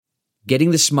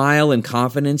Getting the smile and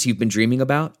confidence you've been dreaming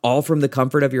about, all from the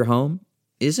comfort of your home,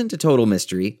 isn't a total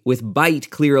mystery with Byte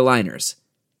clear aligners.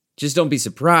 Just don't be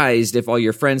surprised if all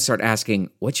your friends start asking,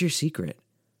 "What's your secret?"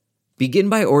 Begin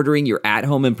by ordering your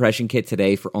at-home impression kit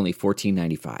today for only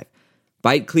 $14.95.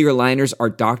 Byte clear aligners are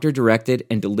doctor-directed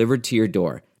and delivered to your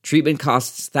door. Treatment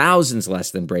costs thousands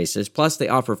less than braces, plus they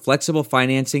offer flexible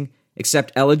financing,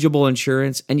 accept eligible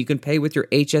insurance, and you can pay with your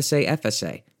HSA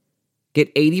FSA. Get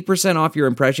 80% off your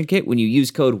impression kit when you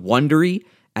use code WONDERY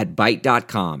at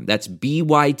Byte.com. That's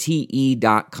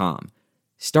BYTE.com.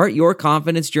 Start your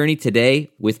confidence journey today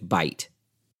with Byte.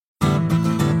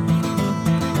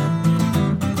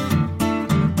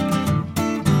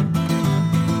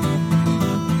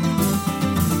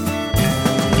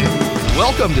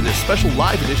 Welcome to this special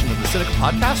live edition of the Sinica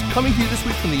Podcast, coming to you this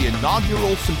week from the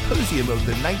inaugural symposium of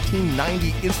the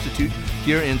 1990 Institute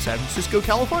here in San Francisco,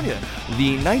 California.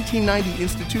 The 1990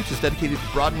 Institute is dedicated to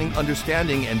broadening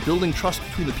understanding and building trust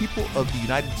between the people of the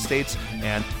United States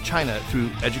and China through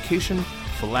education,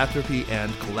 philanthropy,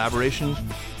 and collaboration,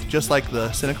 just like the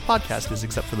Sinica Podcast is,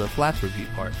 except for the philanthropy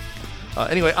part.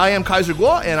 Anyway, I am Kaiser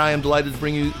Kuo, and I am delighted to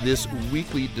bring you this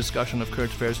weekly discussion of current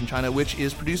affairs in China, which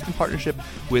is produced in partnership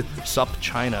with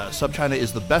SupChina. SupChina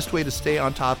is the best way to stay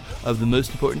on top of the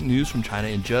most important news from China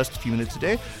in just a few minutes a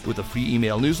day, with a free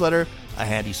email newsletter, a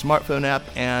handy smartphone app,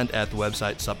 and at the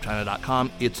website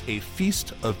supchina.com. It's a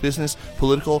feast of business,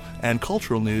 political, and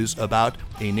cultural news about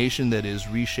a nation that is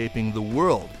reshaping the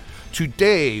world.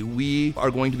 Today, we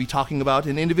are going to be talking about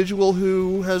an individual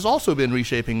who has also been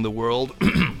reshaping the world.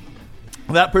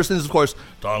 That person is, of course,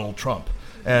 Donald Trump.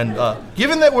 And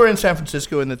given that we're in San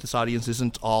Francisco and that this audience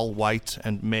isn't all white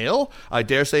and male, I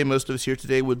dare say most of us here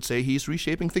today would say he's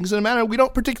reshaping things in a manner we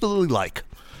don't particularly like.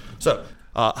 So,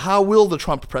 how will the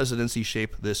Trump presidency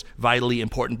shape this vitally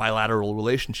important bilateral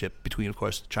relationship between, of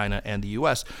course, China and the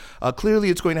U.S.? Clearly,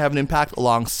 it's going to have an impact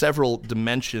along several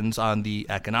dimensions on the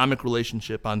economic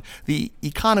relationship, on the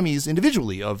economies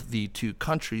individually of the two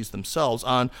countries themselves,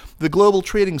 on the global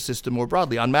trading system more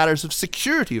broadly, on matters of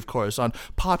security, of course, on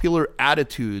popular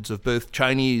attitudes of both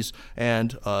Chinese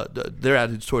and their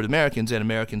attitudes toward Americans and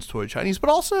Americans toward Chinese, but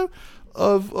also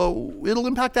it'll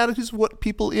impact attitudes of what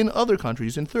people in other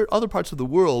countries, in other parts of the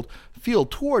world, feel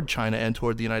toward China and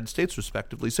toward the United States,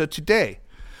 respectively. So today,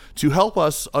 to help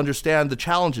us understand the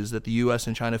challenges that the U.S.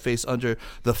 and China face under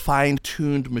the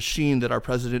fine-tuned machine that our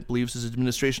president believes his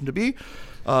administration to be,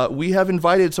 we have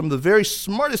invited some of the very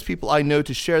smartest people I know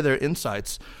to share their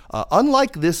insights.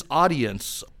 Unlike this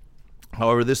audience,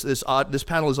 however, this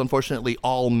panel is unfortunately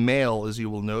all male, as you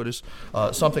will notice,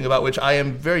 something about which I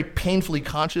am very painfully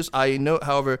conscious. I note,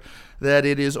 however, that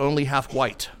it is only half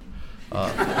white.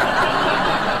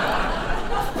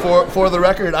 For the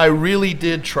record, I really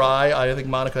did try. I think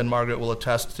Monica and Margaret will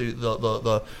attest to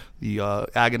the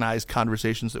agonized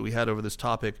conversations that we had over this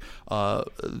topic. I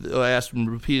asked them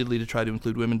repeatedly to try to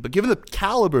include women, but given the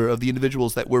caliber of the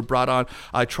individuals that were brought on,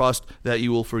 I trust that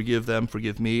you will forgive them,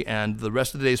 forgive me, and the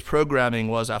rest of the day's programming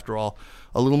was, after all,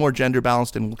 a little more gender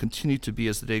balanced and will continue to be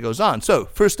as the day goes on. So,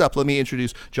 first up, let me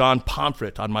introduce John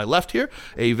Pomfret. On my left here,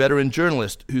 a veteran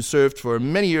journalist who served for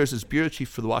many years as bureau chief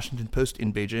for the Washington Post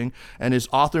in Beijing and is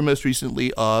author most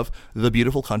recently of The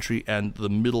Beautiful Country and the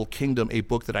Middle Kingdom, a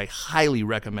book that I highly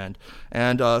recommend.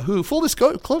 And who, full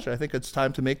disclosure, I think it's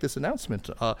time to make this announcement.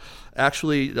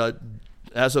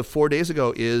 As of 4 days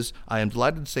ago, I am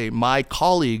delighted to say, my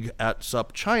colleague at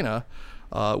SupChina,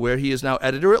 where he is now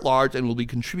editor-at-large and will be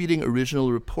contributing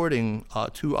original reporting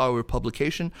to our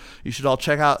publication. You should all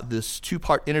check out this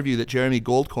two-part interview that Jeremy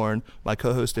Goldkorn, my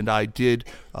co-host, and I did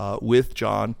with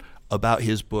John about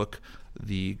his book,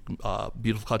 The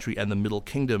Beautiful Country and the Middle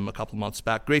Kingdom, a couple months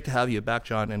back. Great to have you back,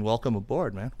 John, and welcome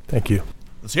aboard, man. Thank you.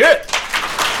 Let's hear it.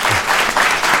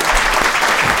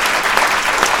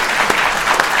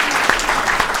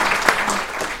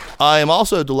 I am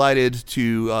also delighted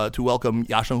to welcome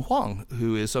Yasheng Huang,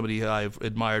 who is somebody I've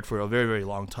admired for a very, very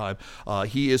long time.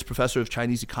 He is professor of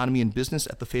Chinese economy and business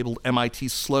at the fabled MIT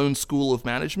Sloan School of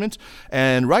Management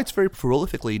and writes very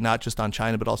prolifically, not just on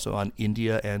China, but also on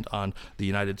India and on the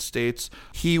United States.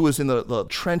 He was in the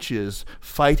trenches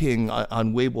fighting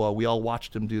on Weibo. We all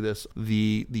watched him do this,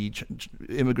 the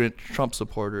immigrant Trump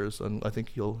supporters, and I think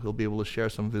he'll be able to share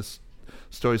some of his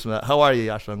stories from that. How are you,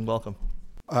 Yasheng? Welcome.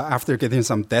 After getting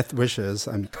some death wishes,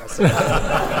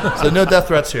 So no death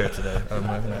threats here today.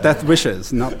 Death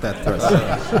wishes, not death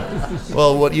threats.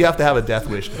 Well, you have to have a death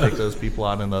wish to take those people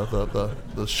on in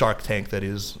the Shark Tank that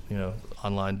is,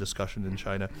 online discussion in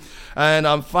China.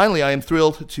 And finally, I am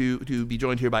thrilled to be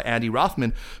joined here by Andy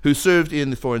Rothman, who served in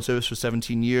the Foreign Service for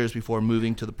 17 years before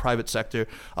moving to the private sector.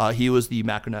 He was the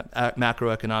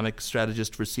macroeconomic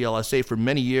strategist for CLSA for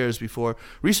many years before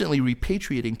recently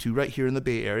repatriating to right here in the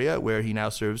Bay Area, where he now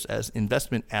serves as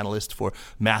investment analyst for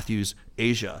Matthews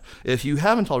Asia. If you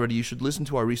haven't already, you should listen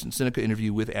to our recent Sinica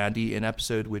interview with Andy, an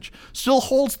episode which still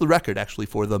holds the record, actually,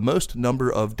 for the most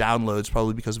number of downloads,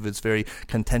 probably because of its very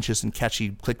contentious and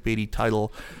catchy clickbaity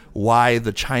title, Why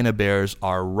the China Bears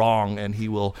Are Wrong. And he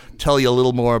will tell you a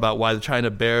little more about why the China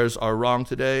Bears are wrong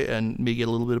today and maybe get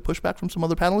a little bit of pushback from some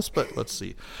other panelists, but let's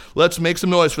see. Let's make some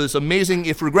noise for this amazing,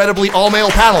 if regrettably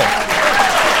all-male panel.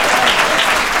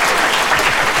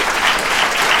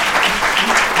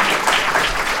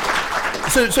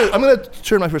 So I'm going to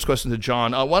turn my first question to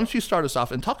John. Why don't you start us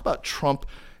off and talk about Trump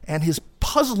and his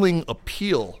puzzling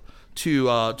appeal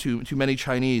to many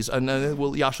Chinese, and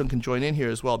Yasheng can join in here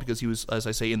as well, because he was, as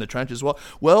I say, in the trenches.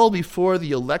 Well before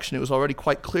the election, it was already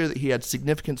quite clear that he had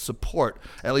significant support,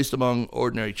 at least among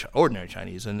ordinary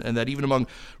Chinese, and that even among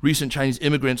recent Chinese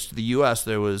immigrants to the U.S.,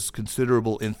 there was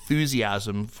considerable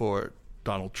enthusiasm for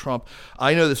Donald Trump.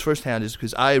 I know this firsthand is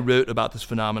because I wrote about this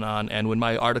phenomenon, and when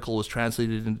my article was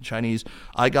translated into Chinese,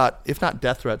 I got, if not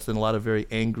death threats, then a lot of very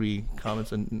angry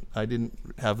comments, and I didn't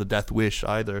have the death wish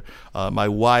either. My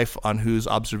wife, on whose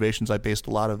observations I based a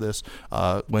lot of this,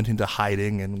 went into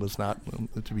hiding and was not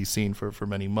to be seen for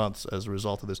many months as a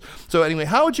result of this. So anyway,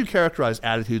 how would you characterize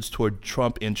attitudes toward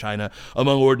Trump in China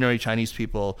among ordinary Chinese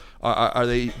people? Are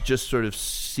they just sort of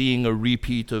seeing a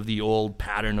repeat of the old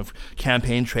pattern of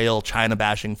campaign trail China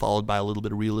bashing followed by a little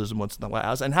bit of realism once in the White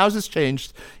House? And how has this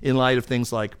changed in light of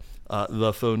things like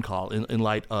the phone call, in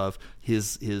light of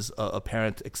his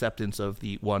apparent acceptance of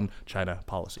the one China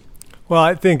policy? Well,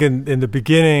 I think in the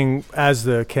beginning, as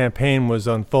the campaign was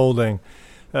unfolding,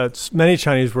 many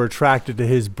Chinese were attracted to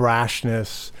his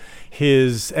brashness,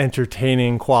 his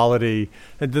entertaining quality,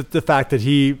 and the fact that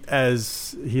he,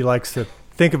 as he likes to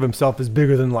think of himself, as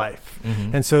bigger than life.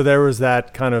 Mm-hmm. And so there was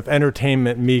that kind of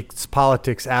entertainment meets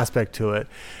politics aspect to it.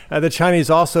 The Chinese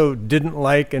also didn't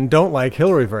like and don't like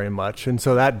Hillary very much, and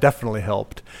so that definitely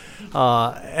helped.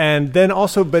 And then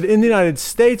also, but in the United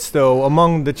States, though,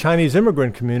 among the Chinese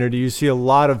immigrant community, you see a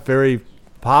lot of very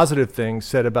positive things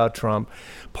said about Trump,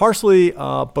 partially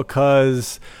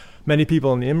because many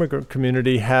people in the immigrant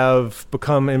community have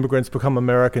become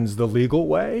Americans the legal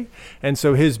way. And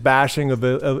so his bashing of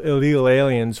illegal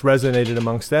aliens resonated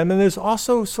amongst them. And there's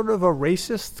also sort of a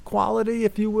racist quality,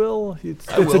 if you will. It's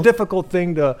a difficult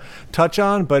thing to touch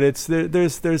on, but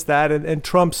there's that. And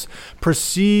Trump's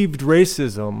perceived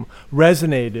racism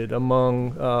resonated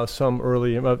among some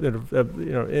early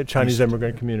Chinese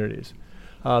immigrant communities.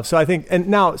 So I think, and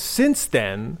now since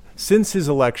his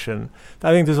election,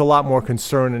 I think there's a lot more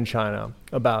concern in China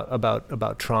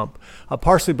about Trump,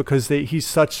 partially because he's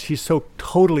so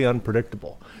totally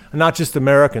unpredictable. And not just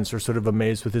Americans are sort of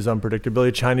amazed with his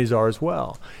unpredictability, Chinese are as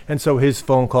well. And so his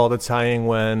phone call to Tsai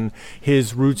Ing-wen,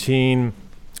 his routine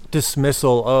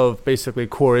dismissal of basically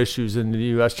core issues in the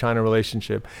U.S.-China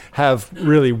relationship have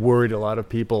really worried a lot of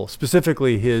people,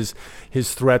 specifically his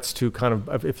threats to kind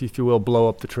of, if you will, blow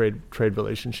up the trade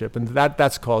relationship. And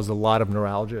that's caused a lot of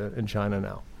neuralgia in China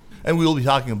now. And we will be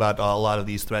talking about a lot of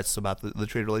these threats about the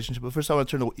trade relationship. But first, I want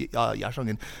to turn to Yasheng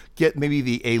and get maybe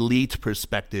the elite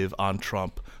perspective on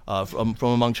Trump from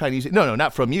among Chinese. No,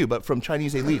 not from you, but from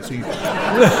Chinese elites. So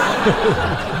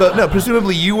but no,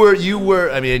 presumably you were.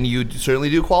 I mean, you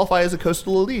certainly do qualify as a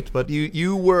coastal elite, but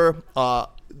you were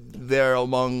there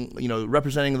among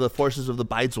representing the forces of the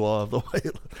Baizuo,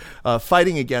 of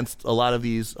fighting against a lot of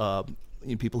these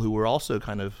people who were also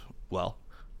kind of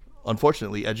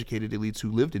unfortunately educated elites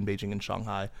who lived in Beijing and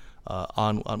Shanghai.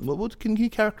 What can you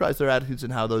characterize their attitudes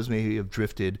and how those may have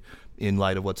drifted in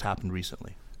light of what's happened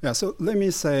recently? Yeah, so let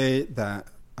me say that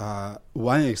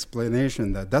one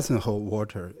explanation that doesn't hold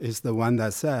water is the one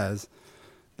that says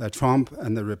that Trump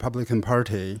and the Republican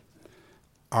Party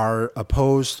are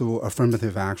opposed to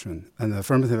affirmative action, and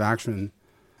affirmative action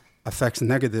affects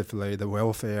negatively the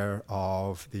welfare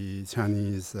of the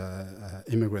Chinese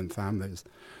immigrant families.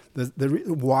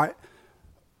 Why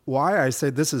I say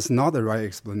this is not the right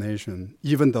explanation,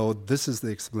 even though this is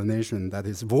the explanation that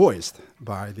is voiced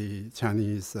by the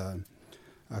Chinese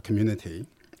community,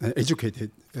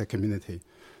 educated community.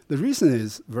 The reason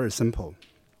is very simple.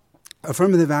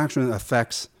 Affirmative action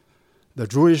affects the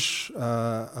Jewish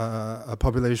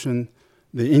population,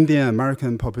 the Indian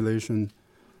American population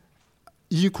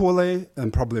equally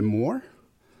and probably more.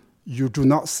 You do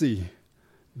not see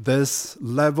this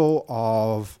level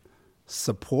of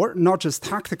support, not just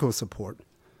tactical support,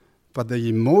 but the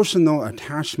emotional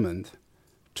attachment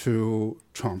to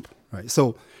Trump, right?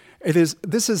 So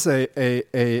this is a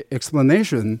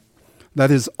explanation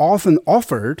that is often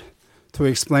offered to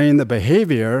explain the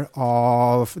behavior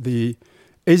of the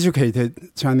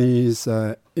educated Chinese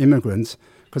immigrants.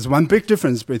 Because one big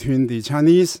difference between the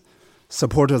Chinese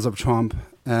supporters of Trump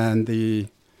and the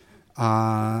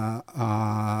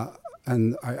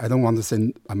and I don't want to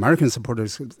say American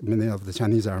supporters, many of the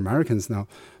Chinese are Americans now,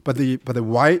 but the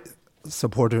white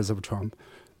supporters of Trump,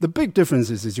 the big difference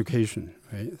is education,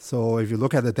 right? So if you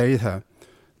look at the data,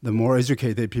 the more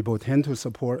educated people tend to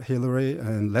support Hillary,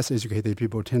 and less educated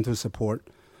people tend to support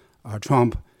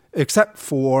Trump, except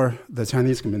for the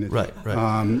Chinese community. Right.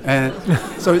 And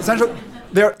so essentially,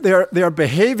 their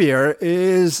behavior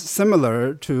is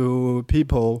similar to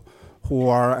people who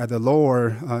are at a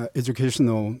lower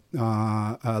educational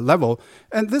level.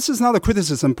 And this is not a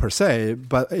criticism per se,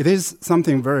 but it is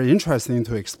something very interesting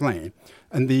to explain.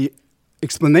 And the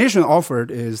explanation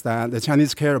offered is that the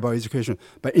Chinese care about education,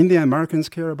 but Indian Americans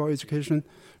care about education,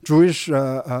 Jewish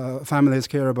families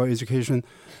care about education.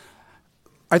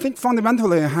 I think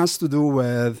fundamentally it has to do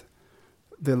with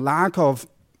the lack of,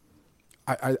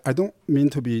 I don't mean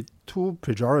to be too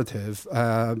pejorative,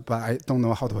 but I don't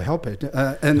know how to help it.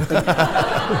 And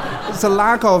it's a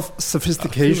lack of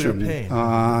sophistication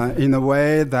in a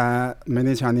way that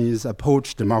many Chinese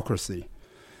approach democracy.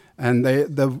 And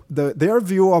their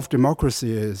view of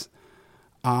democracy is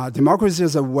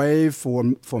a way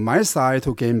for my side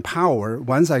to gain power.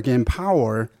 Once I gain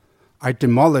power, I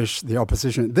demolish the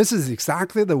opposition. This is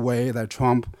exactly the way that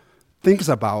Trump thinks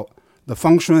about the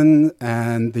function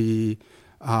and the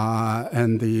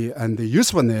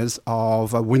usefulness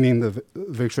of winning the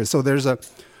victory. So there's a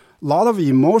lot of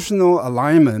emotional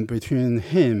alignment between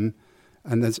him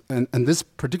and this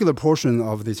particular portion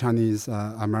of the Chinese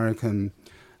American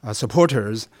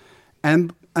supporters,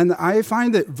 and I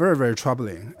find it very, very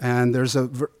troubling. And there's a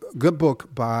good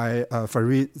book by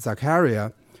Fareed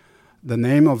Zakaria. The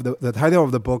title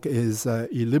of the book is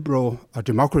Illiberal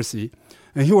Democracy.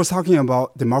 And he was talking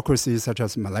about democracies such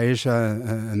as Malaysia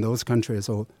and those countries,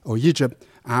 or Egypt,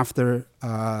 after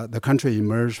the country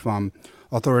emerged from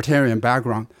authoritarian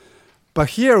background. But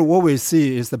here what we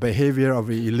see is the behavior of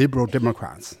the illiberal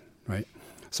Democrats, right?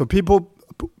 So people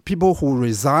who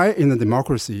reside in a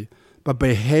democracy but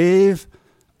behave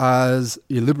as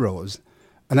illiberals.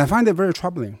 And I find it very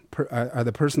troubling at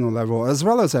the personal level as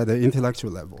well as at the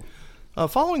intellectual level.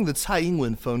 Following the Tsai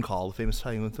Ing-wen phone call, the famous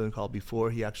Tsai Ing-wen phone call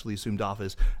before he actually assumed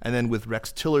office, and then with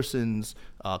Rex Tillerson's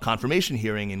confirmation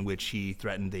hearing in which he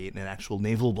threatened an actual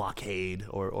naval blockade,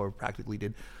 or practically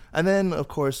did, and then, of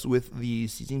course, with the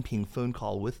Xi Jinping phone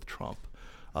call with Trump,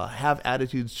 have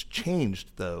attitudes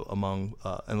changed, though, among,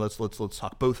 and let's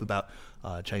talk both about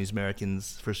Chinese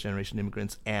Americans, first-generation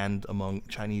immigrants, and among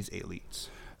Chinese elites?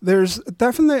 There's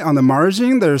definitely, on the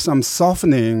margin, there's some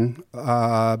softening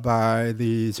by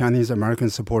the Chinese American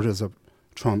supporters of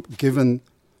Trump, given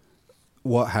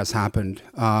what has happened.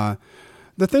 The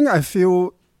thing I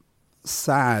feel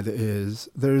sad is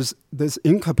there's this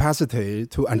incapacity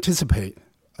to anticipate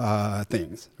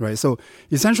things, right? So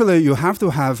essentially, you have to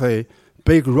have a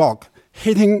big rock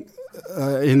hitting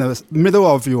in the middle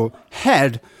of your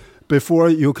head before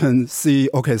you can see,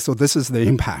 okay, so this is the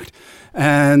impact.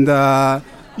 And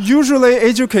usually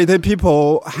educated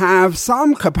people have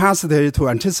some capacity to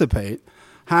anticipate,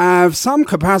 have some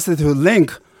capacity to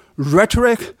link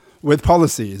rhetoric with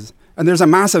policies. And there's a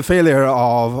massive failure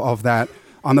of that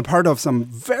on the part of some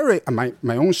my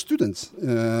own students,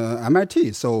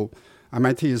 MIT. So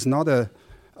MIT is not a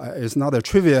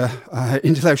trivia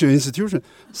intellectual institution.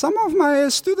 Some of my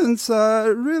students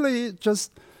really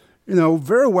just,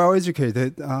 very well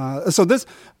educated. So this,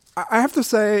 I have to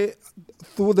say,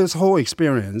 through this whole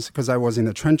experience, because I was in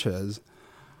the trenches,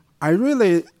 I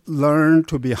really learned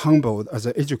to be humbled as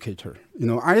an educator.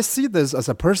 I see this as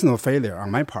a personal failure on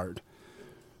my part,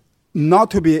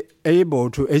 not to be able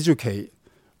to educate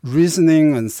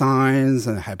reasoning and science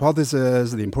and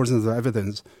hypothesis, the importance of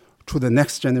evidence, to the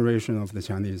next generation of the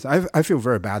Chinese. I feel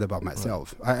very bad about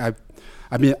myself. Right.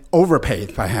 I've been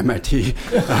overpaid by MIT.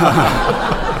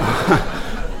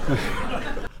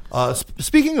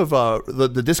 Speaking of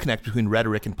the disconnect between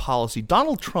rhetoric and policy,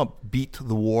 Donald Trump beat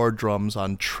the war drums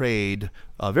on trade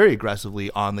very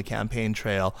aggressively on the campaign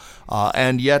trail,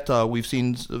 and yet we've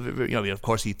seen, of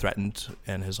course, he threatened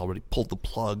and has already pulled the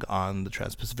plug on the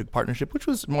Trans-Pacific Partnership, which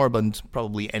was moribund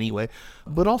probably anyway,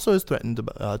 but also has threatened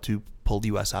to pull the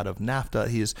U.S. out of NAFTA.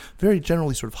 He is very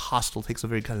generally sort of hostile, takes a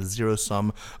very kind of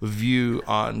zero-sum view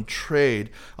on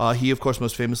trade. He, of course,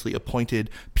 most famously appointed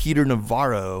Peter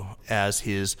Navarro as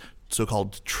his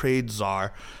so-called trade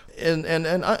czar. And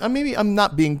maybe I'm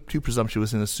not being too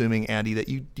presumptuous in assuming, Andy, that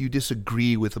you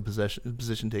disagree with the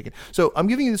position taken. So I'm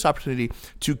giving you this opportunity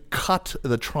to cut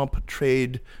the Trump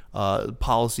trade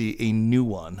policy a new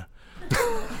one.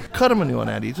 Cut him a new one,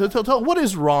 Andy. So tell what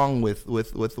is wrong with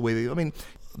the way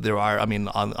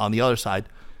on the other side,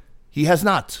 he has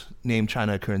not named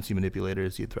China a currency manipulator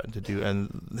as he had threatened to do,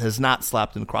 and has not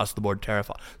slapped an across-the-board tariff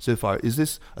so far. Is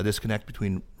this a disconnect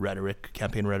between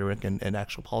campaign rhetoric, and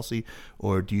actual policy,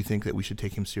 or do you think that we should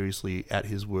take him seriously at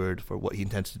his word for what he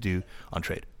intends to do on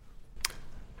trade?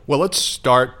 Well, let's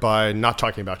start by not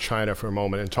talking about China for a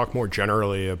moment and talk more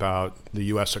generally about the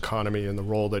U.S. economy and the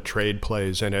role that trade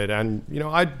plays in it. And,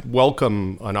 I'd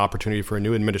welcome an opportunity for a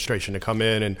new administration to come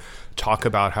in and talk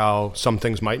about how some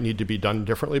things might need to be done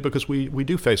differently, because we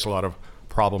do face a lot of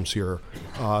problems here.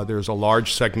 There's a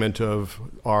large segment of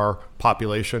our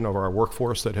population, of our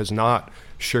workforce, that has not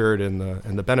shared in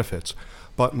the benefits.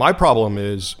 But my problem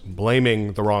is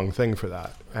blaming the wrong thing for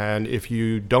that. And if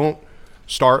you don't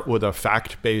start with a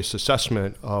fact-based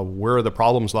assessment of where the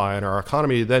problems lie in our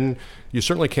economy, then you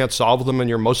certainly can't solve them, and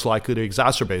you're most likely to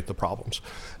exacerbate the problems.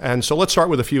 And so let's start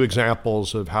with a few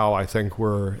examples of how I think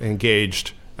we're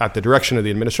engaged at the direction of the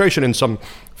administration in some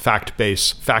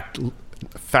fact-based,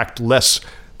 factless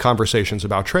conversations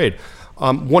about trade.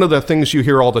 One of the things you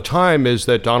hear all the time is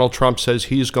that Donald Trump says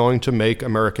he's going to make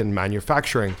American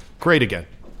manufacturing great again.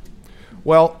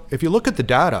 Well, if you look at the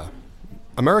data,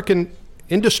 American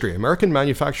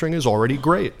manufacturing is already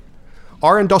great.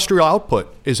 Our industrial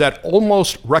output is at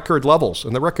almost record levels,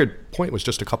 and the record point was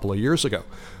just a couple of years ago.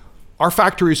 Our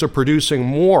factories are producing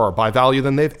more by value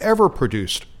than they've ever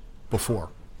produced before.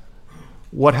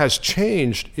 What has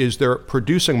changed is they're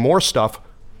producing more stuff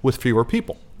with fewer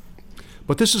people.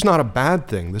 But this is not a bad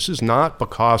thing. This is not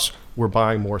because we're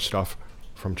buying more stuff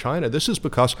from China. This is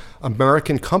because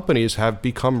American companies have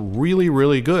become really,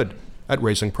 really good at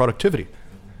raising productivity.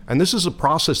 And this is a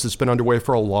process that's been underway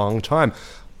for a long time.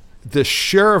 The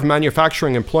share of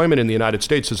manufacturing employment in the United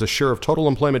States as a share of total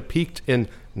employment peaked in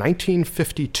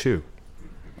 1952.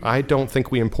 I don't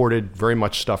think we imported very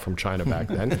much stuff from China back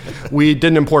then. We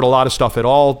didn't import a lot of stuff at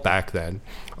all back then.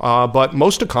 But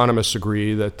most economists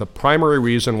agree that the primary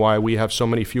reason why we have so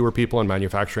many fewer people in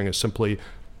manufacturing is simply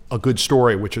a good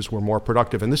story, which is we're more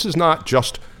productive. And this is not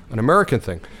just an American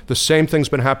thing. The same thing's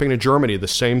been happening in Germany. The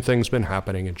same thing's been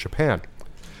happening in Japan.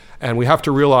 And we have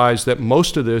to realize that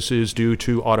most of this is due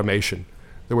to automation.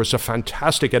 There was a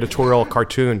fantastic editorial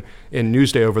cartoon in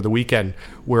Newsday over the weekend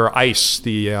where ICE,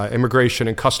 the Immigration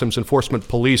and Customs Enforcement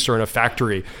Police, are in a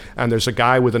factory, and there's a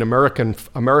guy with an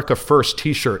America First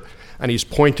t-shirt, and he's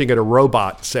pointing at a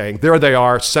robot saying, "There they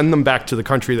are, send them back to the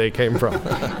country they came from."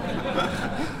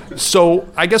 So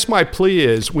I guess my plea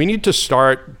is we need to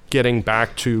start getting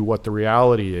back to what the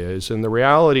reality is. And the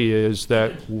reality is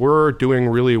that we're doing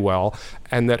really well,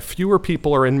 and that fewer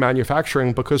people are in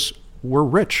manufacturing because we're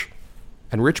rich.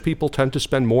 And rich people tend to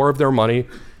spend more of their money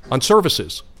on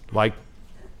services, like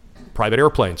private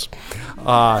airplanes,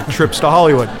 trips to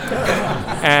Hollywood.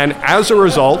 And as a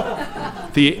result,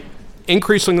 the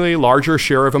increasingly larger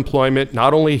share of employment,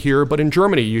 not only here, but in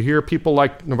Germany. You hear people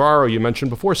like Navarro, you mentioned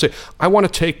before, say, I want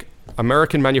to take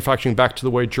American manufacturing back to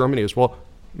the way Germany is. Well,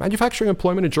 manufacturing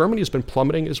employment in Germany has been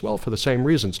plummeting as well for the same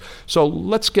reasons. So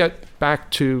let's get back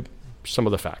to some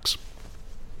of the facts.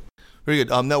 Very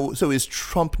good. Now, so is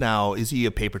Trump now, is he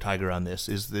a paper tiger on this?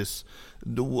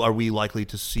 Are we likely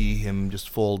to see him just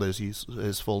fold as he's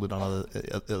folded on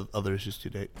other issues to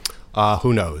date?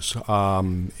 Who knows?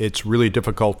 It's really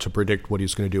difficult to predict what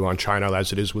he's going to do on China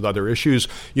as it is with other issues.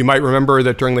 You might remember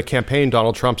that during the campaign,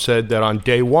 Donald Trump said that on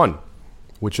day one,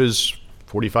 which is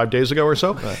 45 days ago or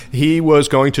so, right, he was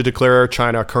going to declare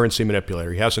China a currency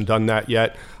manipulator. He hasn't done that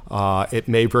yet. It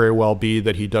may very well be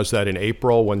that he does that in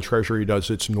April when Treasury does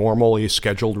its normally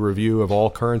scheduled review of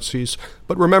all currencies.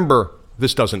 But remember,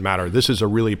 this doesn't matter. This is a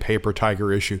really paper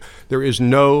tiger issue. There is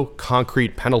no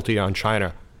concrete penalty on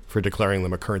China for declaring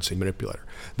them a currency manipulator.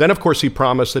 Then, of course, he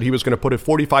promised that he was going to put a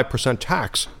 45%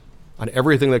 tax on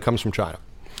everything that comes from China.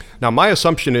 Now, my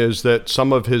assumption is that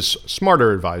some of his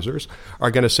smarter advisors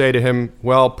are going to say to him,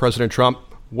 well, President Trump,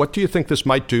 what do you think this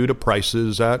might do to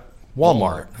prices at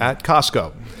Walmart, at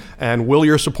Costco? And will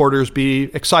your supporters be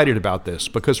excited about this?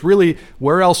 Because really,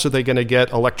 where else are they going to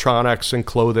get electronics and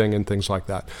clothing and things like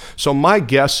that? So my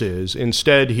guess is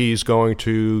instead he's going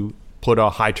to put a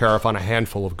high tariff on a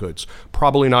handful of goods,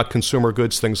 probably not consumer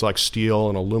goods, things like steel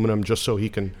and aluminum, just so he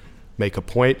can make a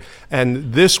point.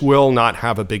 And this will not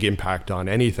have a big impact on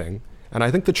anything. And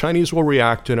I think the Chinese will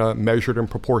react in a measured and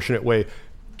proportionate way,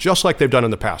 just like they've done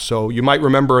in the past. So you might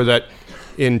remember that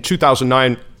in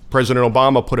 2009, President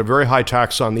Obama put a very high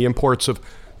tax on the imports of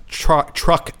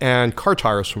truck and car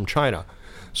tires from China.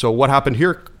 So what happened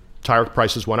here? Tire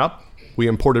prices went up. We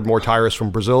imported more tires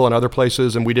from Brazil and other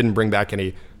places, and we didn't bring back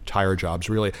any tire jobs,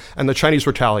 really. And the Chinese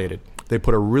retaliated. They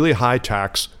put a really high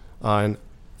tax on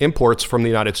imports from the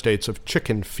United States of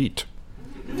chicken feet.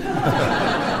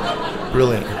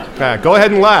 Brilliant. Go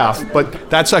ahead and laugh, but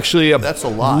that's actually That's a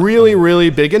lot. really, really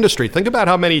big industry. Think about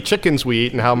how many chickens we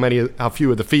eat and how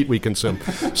few of the feet we consume.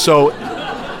 So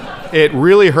it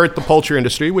really hurt the poultry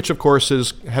industry, which of course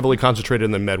is heavily concentrated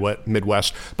in the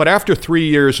Midwest. But after 3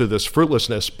 years of this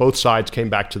fruitlessness, both sides came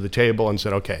back to the table and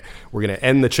said, okay, we're going to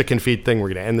end the chicken feet thing. We're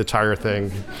going to end the tire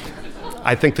thing.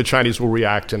 I think the Chinese will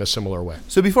react in a similar way.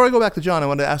 So before I go back to John, I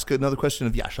wanted to ask another question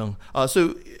of Yasheng.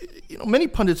 Many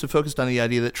pundits have focused on the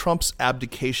idea that Trump's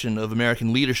abdication of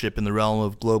American leadership in the realm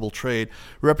of global trade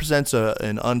represents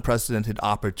an unprecedented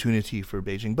opportunity for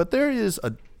Beijing. But there is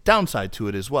a downside to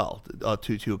it as well,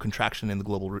 to a contraction in the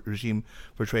global regime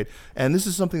for trade. And this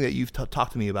is something that you've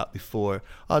talked to me about before.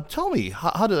 Tell me,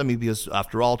 how does, because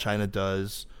after all, China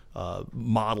does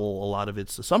model a lot of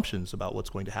its assumptions about what's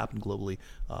going to happen globally,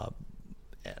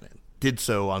 and it did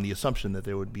so on the assumption that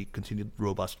there would be continued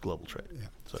robust global trade.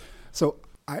 Yeah. So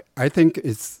I think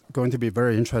it's going to be a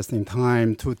very interesting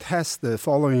time to test the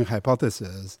following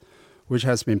hypothesis, which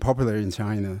has been popular in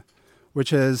China,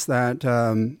 which is that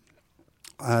the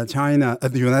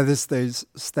United States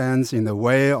stands in the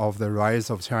way of the rise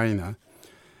of China,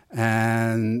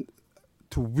 and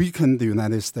to weaken the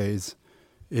United States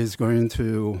is going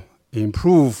to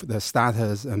improve the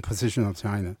status and position of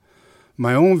China.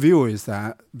 My own view is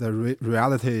that the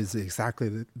reality is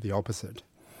exactly the opposite.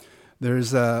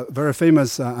 There's a very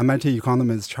famous MIT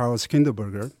economist, Charles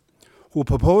Kindleberger, who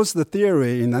proposed the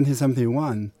theory in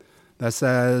 1971 that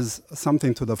says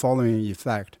something to the following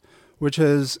effect, which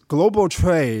is global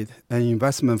trade and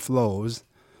investment flows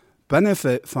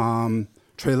benefit from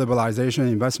trade liberalization,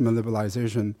 investment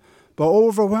liberalization, but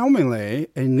overwhelmingly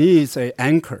it needs an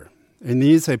anchor. It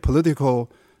needs a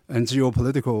political and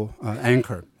geopolitical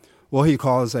anchor, what he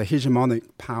calls a hegemonic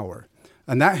power.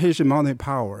 And that hegemonic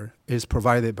power is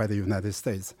provided by the United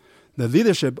States. The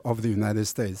leadership of the United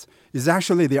States is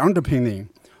actually the underpinning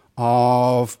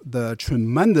of the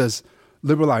tremendous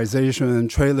liberalization,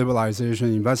 trade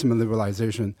liberalization, investment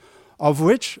liberalization, of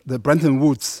which the Bretton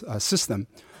Woods system,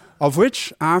 of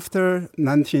which after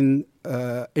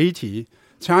 1980,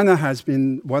 China has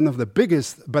been one of the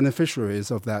biggest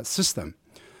beneficiaries of that system.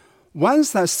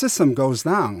 Once that system goes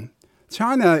down,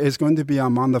 China is going to be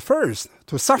among the first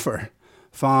to suffer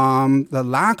from the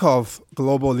lack of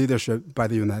global leadership by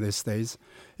the United States.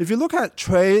 If you look at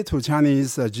trade to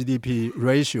Chinese GDP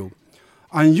ratio,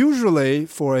 unusually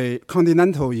for a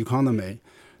continental economy,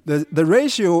 the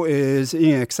ratio is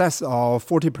in excess of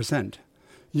 40%.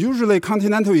 Usually,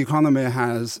 continental economy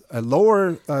has a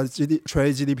lower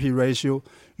trade GDP ratio.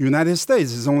 United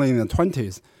States is only in the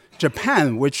 20s.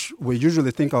 Japan, which we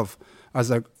usually think of as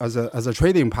a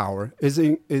trading power, is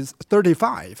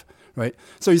 35. Right?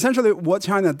 So essentially what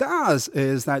China does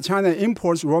is that China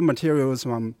imports raw materials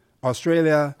from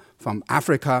Australia, from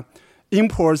Africa,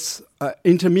 imports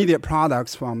intermediate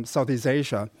products from Southeast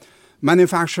Asia,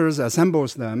 manufactures,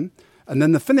 assembles them, and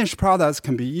then the finished products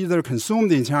can be either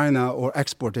consumed in China or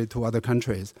exported to other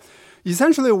countries.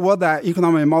 Essentially what that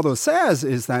economic model says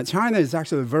is that China is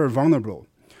actually very vulnerable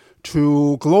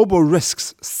to global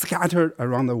risks scattered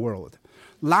around the world.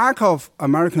 Lack of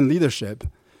American leadership,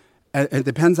 it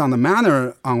depends on the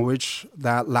manner on which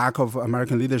that lack of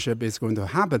American leadership is going to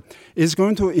happen, is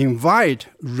going to invite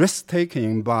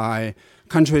risk-taking by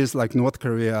countries like North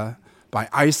Korea, by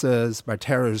ISIS, by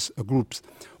terrorist groups.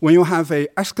 When you have an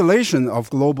escalation of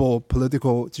global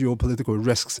geopolitical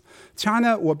risks,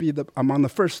 China will be among the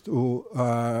first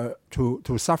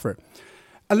to suffer.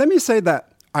 And let me say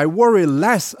that I worry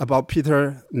less about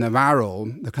Peter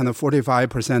Navarro, the kind of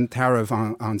 45% tariff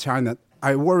on China.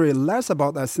 I worry less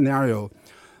about that scenario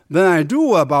than I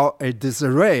do about a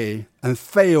disarray and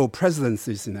failed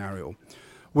presidency scenario,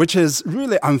 which is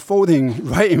really unfolding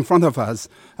right in front of us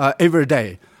every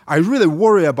day. I really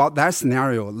worry about that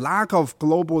scenario, lack of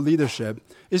global leadership,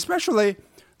 especially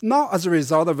not as a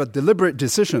result of a deliberate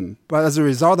decision, but as a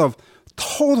result of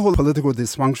total political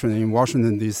dysfunction in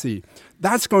Washington, D.C.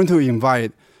 That's going to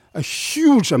invite a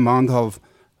huge amount of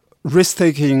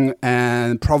risk-taking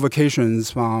and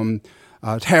provocations from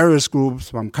terrorist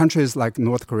groups, from countries like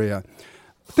North Korea.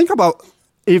 Think about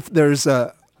if there's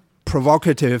a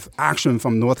provocative action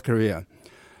from North Korea.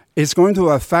 It's going to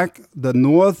affect the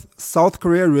North-South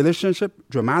Korea relationship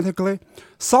dramatically.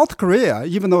 South Korea,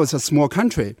 even though it's a small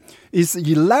country, is the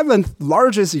 11th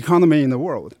largest economy in the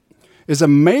world. is a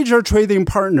major trading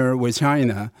partner with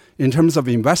China in terms of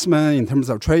investment, in terms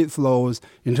of trade flows,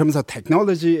 in terms of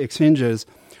technology exchanges.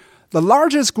 The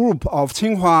largest group of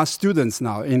Tsinghua students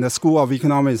now in the School of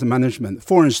Economics and Management,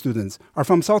 foreign students, are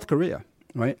from South Korea,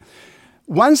 right?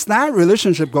 Once that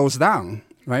relationship goes down,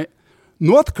 right,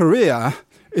 North Korea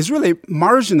is really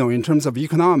marginal in terms of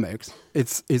economics.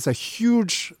 It's a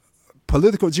huge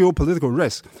geopolitical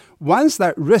risk. Once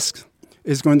that risk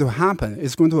is going to happen,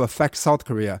 it's going to affect South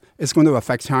Korea, it's going to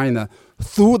affect China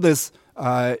through this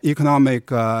economic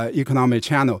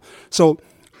channel. So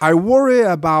I worry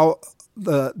about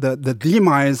the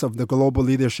demise of the global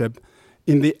leadership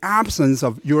in the absence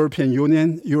of European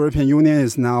Union. European Union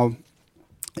is now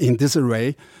in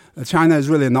disarray. China is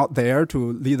really not there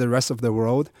to lead the rest of the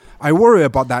world. I worry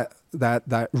about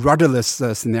that rudderless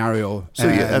scenario. So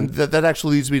and that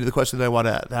actually leads me to the question that I want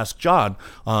to ask John.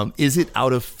 Is it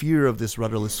out of fear of this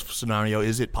rudderless scenario?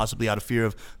 Is it possibly out of fear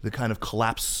of the kind of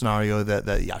collapse scenario that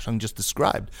Yasheng just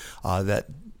described? That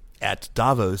at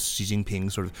Davos, Xi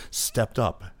Jinping sort of stepped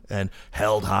up and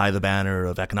held high the banner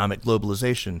of economic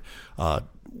globalization.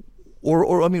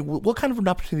 Or I mean, what kind of an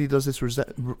opportunity does this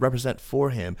represent for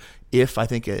him? If I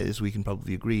think, as we can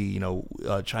probably agree,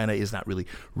 China is not really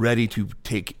ready to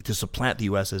supplant the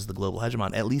U.S. as the global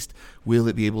hegemon. At least, will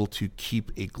it be able to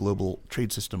keep a global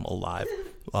trade system alive,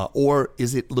 or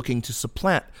is it looking to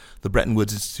supplant the Bretton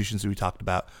Woods institutions that we talked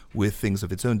about with things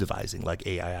of its own devising, like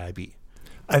AIIB?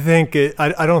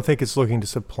 I don't think it's looking to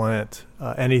supplant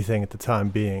anything at the time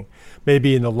being.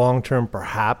 Maybe in the long term,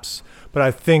 perhaps. But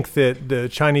I think that the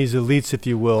Chinese elites, if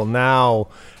you will, now,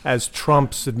 as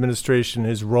Trump's administration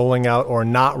is rolling out or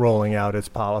not rolling out its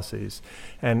policies,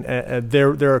 and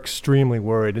they're extremely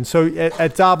worried. And so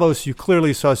at Davos, you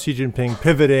clearly saw Xi Jinping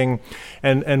pivoting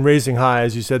and raising high,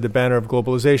 as you said, the banner of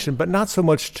globalization, but not so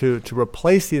much to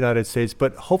replace the United States,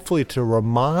 but hopefully to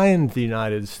remind the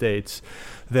United States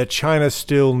that China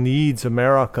still needs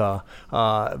America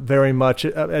very much,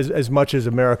 as much as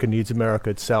America needs America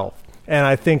itself. And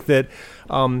I think that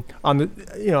on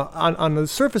the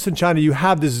surface in China, you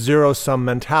have this zero-sum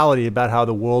mentality about how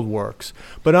the world works.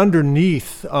 But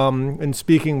underneath, in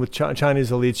speaking with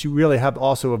Chinese elites, you really have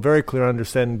also a very clear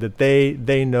understanding that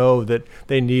they know that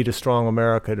they need a strong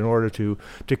America in order to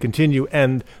continue.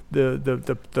 And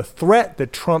the threat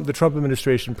that the Trump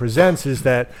administration presents is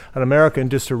that an America in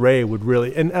disarray would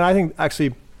really, and I think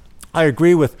actually I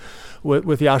agree with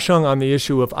Yasheng on the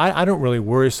issue of I don't really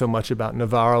worry so much about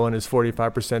Navarro and his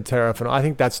 45% tariff, and I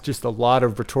think that's just a lot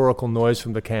of rhetorical noise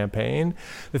from the campaign.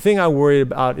 The thing I worry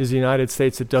about is the United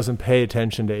States that doesn't pay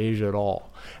attention to Asia at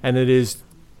all, and it is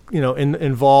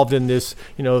involved in this,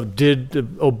 did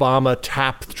Obama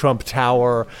tap Trump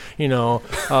Tower,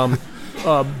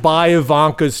 buy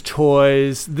Ivanka's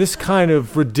toys, this kind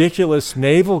of ridiculous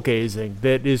navel-gazing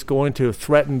that is going to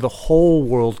threaten the whole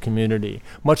world community,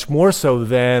 much more so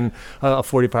than a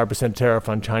 45% tariff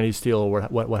on Chinese steel or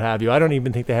what have you. I don't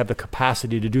even think they have the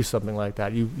capacity to do something like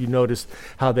that. You noticed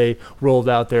how they rolled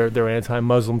out their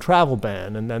anti-Muslim travel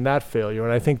ban and that failure.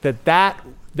 And I think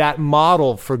that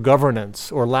model for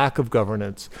governance or lack of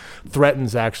governance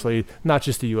threatens actually not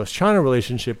just the U.S.-China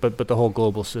relationship, but the whole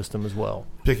global system as well.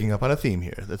 Picking up on a theme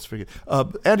here. That's very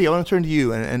good. Andy, I want to turn to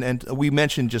you. And we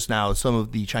mentioned just now some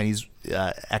of the Chinese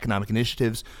economic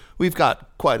initiatives. We've got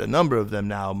quite a number of them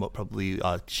now. Probably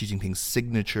Xi Jinping's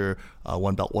signature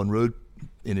One Belt, One Road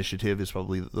initiative is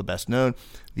probably the best known.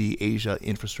 The Asia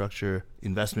Infrastructure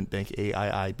Investment Bank,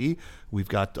 AIIB. We've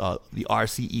got the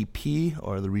RCEP,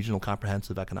 or the Regional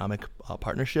Comprehensive Economic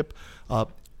Partnership.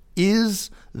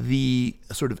 Is the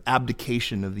sort of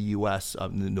abdication of the U.S.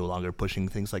 No longer pushing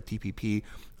things like TPP,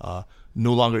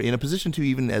 no longer in a position to,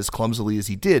 even as clumsily as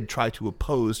he did, try to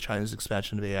oppose China's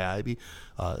expansion of AIIB,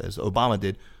 as Obama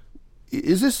did?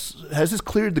 Has this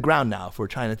cleared the ground now for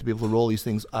China to be able to roll these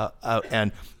things out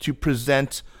and to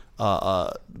present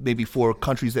maybe for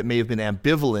countries that may have been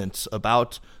ambivalent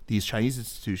about these Chinese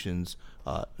institutions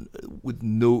with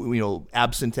no,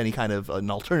 absent any kind of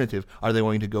an alternative, are they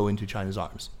going to go into China's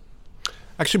arms?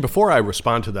 Actually, before I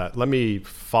respond to that, let me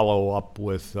follow up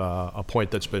with a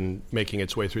point that's been making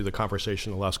its way through the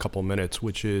conversation in the last couple of minutes,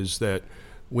 which is that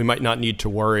we might not need to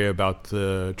worry about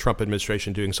the Trump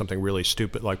administration doing something really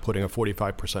stupid like putting a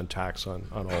 45% tax on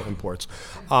all imports.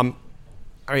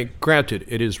 Granted,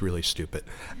 it is really stupid,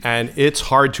 and it's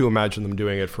hard to imagine them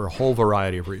doing it for a whole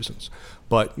variety of reasons.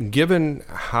 But given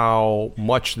how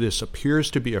much this appears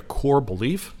to be a core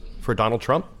belief for Donald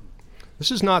Trump,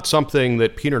 this is not something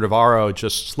that Peter Navarro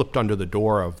just slipped under the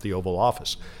door of the Oval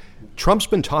Office. Trump's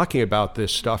been talking about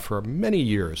this stuff for many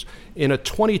years. In a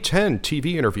 2010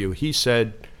 TV interview, he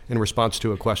said, in response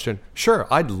to a question, sure,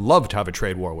 I'd love to have a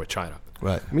trade war with China.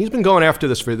 Right. I mean, he's been going after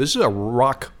this is a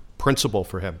rock principle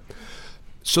for him.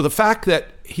 So the fact that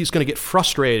he's going to get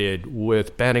frustrated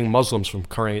with banning Muslims from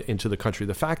coming into the country,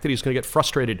 the fact that he's going to get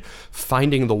frustrated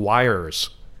finding the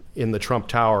wires in the Trump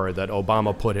Tower that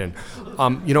Obama put in,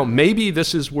 maybe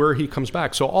this is where he comes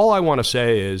back. So all I want to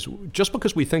say is, just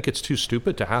because we think it's too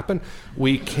stupid to happen,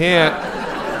 we can't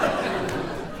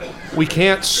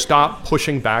stop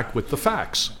pushing back with the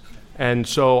facts. And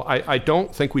so I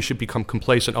don't think we should become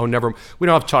complacent. We don't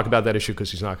have to talk about that issue because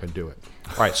he's not going to do it.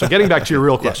 All right, so getting back to your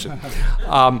real question.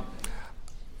 I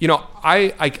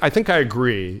think I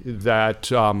agree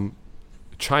that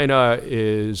China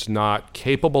is not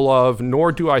capable of,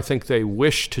 nor do I think they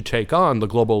wish to take on the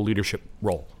global leadership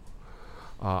role.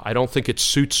 I don't think it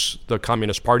suits the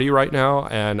Communist Party right now,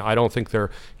 and I don't think they're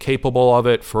capable of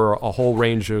it for a whole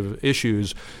range of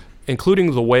issues,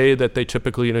 including the way that they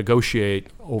typically negotiate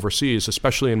overseas,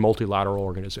 especially in multilateral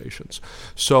organizations.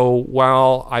 So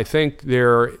while I think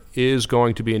there is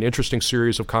going to be an interesting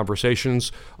series of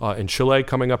conversations in Chile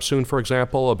coming up soon, for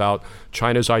example, about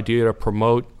China's idea to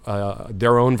promote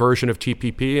their own version of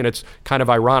TPP, and it's kind of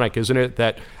ironic, isn't it,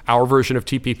 that our version of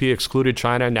TPP excluded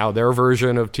China, and now their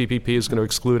version of TPP is going to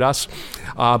exclude us.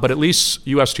 But at least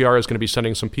USTR is going to be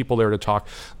sending some people there to talk.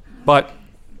 But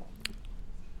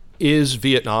is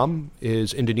Vietnam,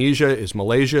 is Indonesia, is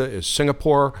Malaysia, is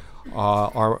Singapore,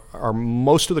 are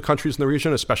most of the countries in the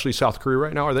region, especially South Korea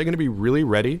right now, are they going to be really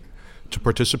ready to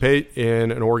participate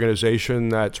in an organization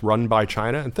that's run by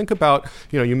China? And think about,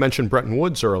 you mentioned Bretton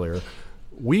Woods earlier.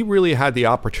 We really had the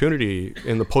opportunity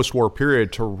in the post-war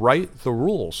period to write the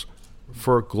rules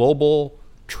for global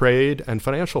trade and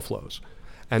financial flows.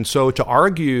 And so to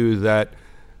argue that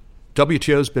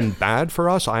WTO has been bad for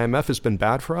us, IMF has been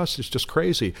bad for us, it's just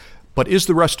crazy. But is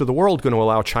the rest of the world going to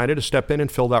allow China to step in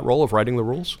and fill that role of writing the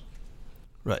rules?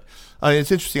 Right.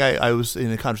 It's interesting. I was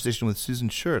in a conversation with Susan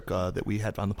Shirk that we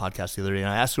had on the podcast the other day, and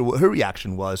I asked her what her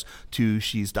reaction was to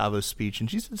Xi's Davos speech,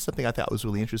 and she said something I thought was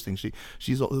really interesting.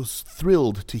 She's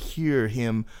thrilled to hear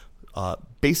him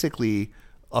basically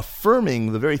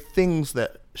affirming the very things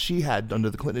that she had under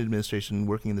the Clinton administration,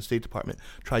 working in the State Department,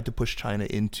 tried to push China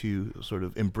into sort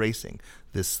of embracing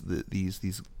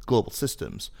these global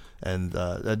systems. And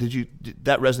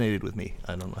that resonated with me.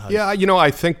 I don't know how. Yeah,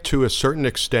 I think to a certain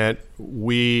extent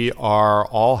we are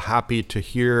all happy to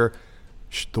hear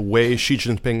the way Xi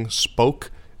Jinping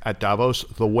spoke at Davos,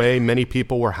 the way many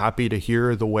people were happy to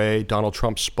hear the way Donald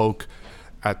Trump spoke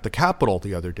at the Capitol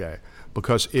the other day,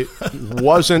 because it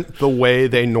wasn't the way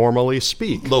they normally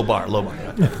speak. Low bar.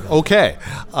 Okay.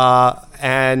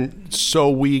 And so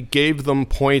we gave them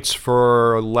points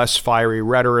for less fiery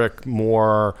rhetoric,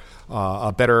 more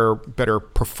a better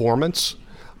performance.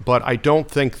 But I don't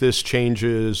think this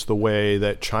changes the way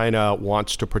that China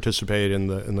wants to participate in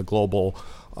the global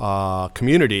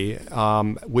community,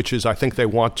 which is, I think they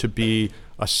want to be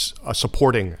a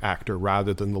supporting actor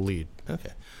rather than the lead.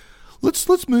 Okay.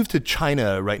 Let's move to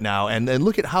China right now and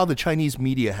look at how the Chinese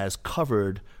media has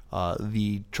covered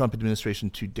the Trump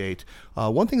administration to date.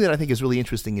 One thing that I think is really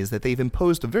interesting is that they've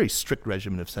imposed a very strict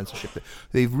regimen of censorship.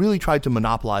 They've really tried to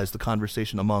monopolize the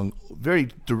conversation among very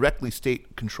directly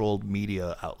state-controlled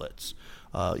media outlets.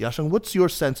 Yasheng, what's your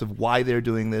sense of why they're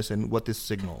doing this and what this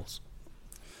signals?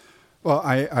 Well,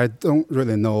 I don't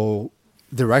really know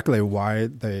directly why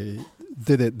they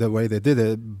did it the way they did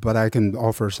it, but I can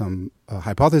offer some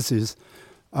hypotheses.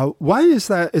 One is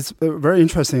that it's very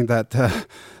interesting that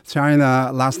China,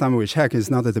 last time we checked,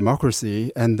 is not a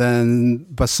democracy,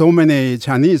 but so many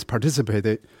Chinese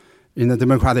participated in the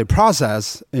democratic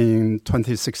process in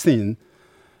 2016,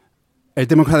 a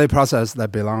democratic process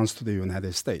that belongs to the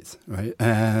United States, right?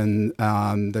 And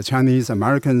the Chinese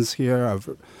Americans here are...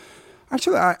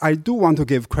 Actually, I do want to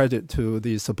give credit to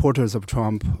the supporters of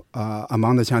Trump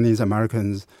among the Chinese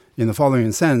Americans in the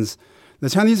following sense. The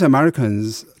Chinese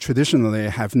Americans traditionally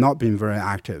have not been very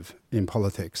active in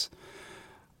politics.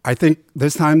 I think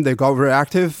this time they got very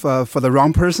active for the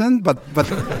wrong person, but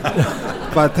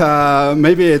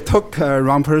maybe it took a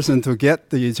wrong person to get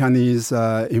the Chinese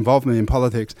involvement in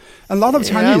politics. A lot of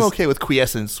Chinese. I'm okay with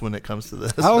quiescence when it comes to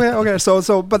this. Okay.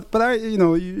 So, but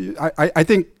I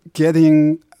think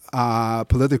getting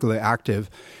politically active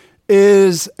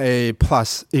is a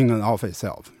plus in and of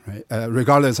itself, right?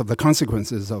 Regardless of the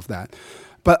consequences of that.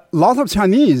 But a lot of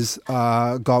Chinese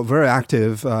got very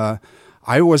active.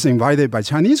 I was invited by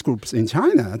Chinese groups in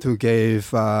China to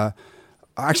give...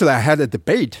 actually, I had a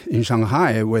debate in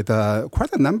Shanghai with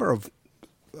quite a number of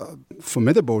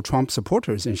formidable Trump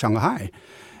supporters in Shanghai.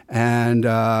 And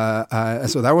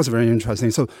so that was very interesting.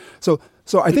 So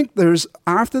I think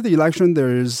after the election,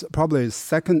 there's probably a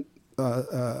second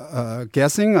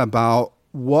guessing about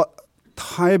what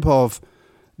type of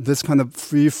this kind of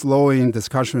free-flowing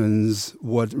discussions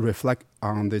would reflect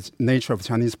on the nature of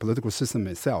Chinese political system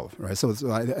itself, right? So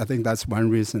I think that's one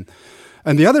reason.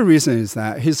 And the other reason is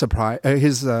that his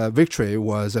victory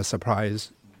was a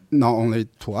surprise not only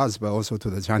to us, but also to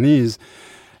the Chinese.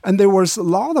 And there was a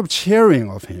lot of cheering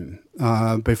of him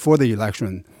before the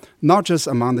election, not just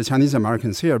among the Chinese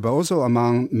Americans here, but also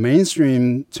among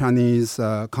mainstream Chinese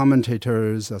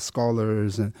commentators,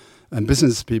 scholars, and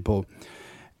business people.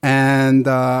 And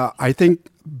I think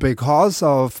because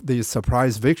of the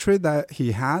surprise victory that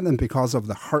he had and because of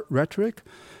the hard rhetoric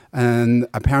and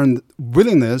apparent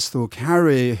willingness to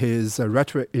carry his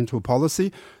rhetoric into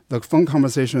policy, the phone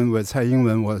conversation with Tsai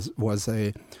Ing-wen was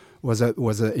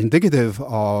indicative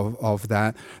of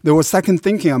that. There was second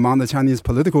thinking among the Chinese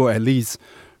political elites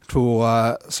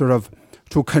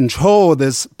to control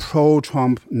this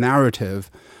pro-Trump narrative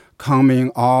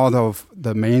coming out of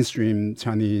the mainstream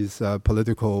Chinese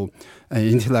political and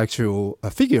intellectual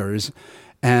figures,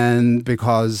 and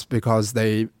because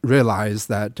they realized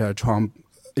that Trump,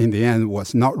 in the end,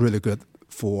 was not really good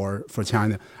for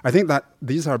China. I think that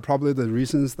these are probably the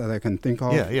reasons that I can think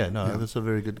of. That's a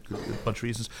very good bunch of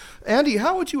reasons. Andy,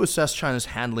 how would you assess China's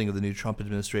handling of the new Trump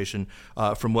administration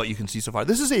from what you can see so far?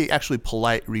 This is actually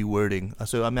polite rewording.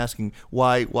 So I'm asking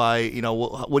why,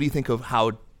 what do you think of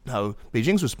how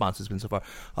Beijing's response has been so far?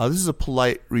 This is a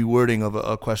polite rewording of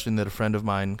a question that a friend of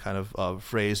mine kind of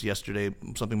phrased yesterday,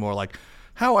 something more like,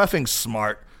 how effing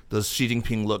smart does Xi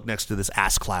Jinping look next to this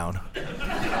ass clown?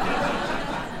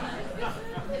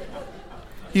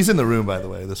 He's in the room, by the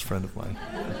way, this friend of mine.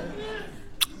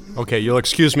 Okay, you'll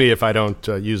excuse me if I don't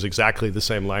use exactly the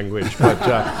same language, but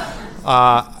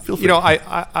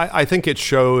I think it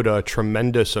showed a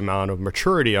tremendous amount of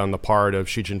maturity on the part of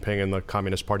Xi Jinping and the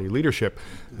Communist Party leadership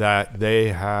that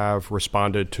they have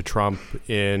responded to Trump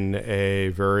in a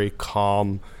very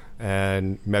calm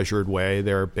and measured way.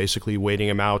 They're basically waiting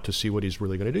him out to see what he's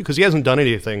really going to do because he hasn't done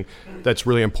anything that's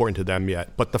really important to them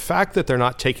yet. But the fact that they're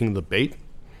not taking the bait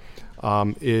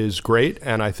is great,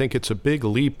 and I think it's a big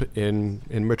leap in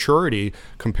maturity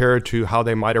compared to how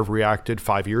they might have reacted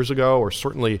 5 years ago or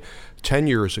certainly 10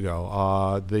 years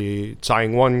ago. The Tsai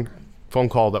Ing-wen phone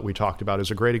call that we talked about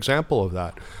is a great example of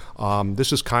that.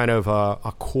 This is kind of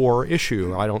a core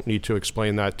issue. I don't need to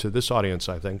explain that to this audience,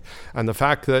 I think. And the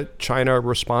fact that China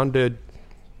responded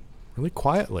really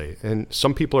quietly. And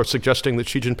some people are suggesting that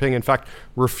Xi Jinping, in fact,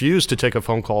 refused to take a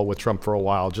phone call with Trump for a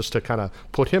while just to kind of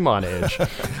put him on edge,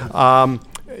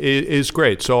 is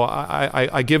great. So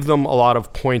I give them a lot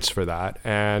of points for that.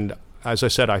 And as I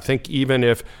said, I think even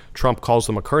if Trump calls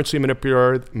them a currency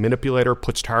manipulator,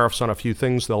 puts tariffs on a few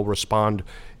things, they'll respond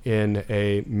in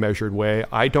a measured way.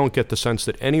 I don't get the sense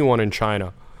that anyone in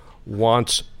China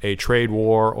wants a trade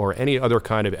war or any other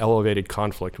kind of elevated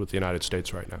conflict with the United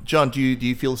States right now. John, do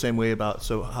you feel the same way about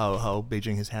how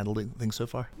Beijing has handled things so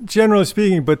far? Generally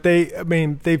speaking, but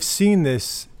they've seen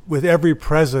this with every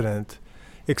president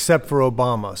except for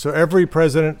Obama. So every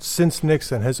president since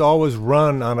Nixon has always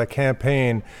run on a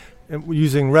campaign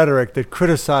using rhetoric that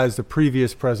criticized the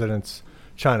previous president's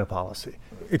China policy,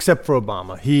 except for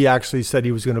Obama. He actually said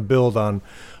he was going to build on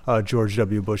George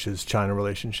W. Bush's China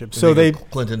relationship. So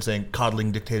Clinton saying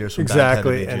coddling dictators from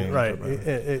exactly, Beijing, and right,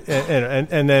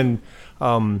 and then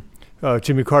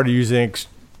Jimmy Carter using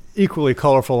equally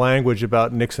colorful language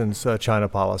about Nixon's China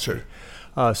policy.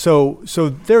 Sure. So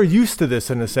they're used to this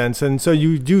in a sense, and so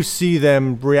you do see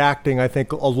them reacting, I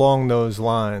think, along those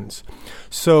lines.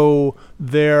 So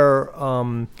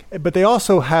but they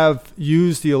also have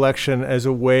used the election as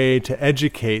a way to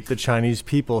educate the Chinese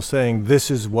people, saying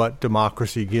this is what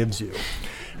democracy gives you.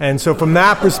 And so from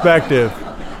that perspective,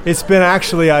 it's been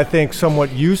actually, I think,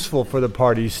 somewhat useful for the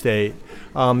party state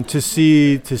to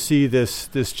see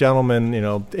this gentleman,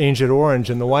 Agent Orange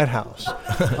in the White House.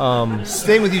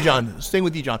 Staying with you,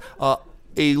 John.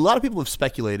 A lot of people have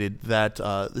speculated that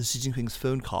the Xi Jinping's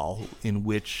phone call, in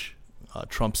which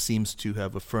Trump seems to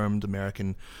have affirmed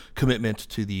American commitment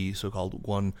to the so-called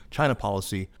One China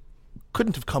policy,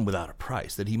 couldn't have come without a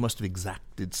price, that he must have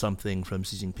exacted something from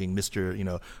Xi Jinping,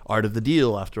 Mr. Art of the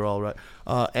Deal, after all, right?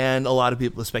 And a lot of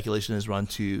people, the speculation has run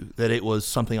to that it was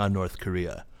something on North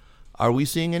Korea. Are we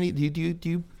seeing any? Do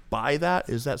you buy that?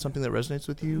 Is that something that resonates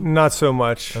with you? Not so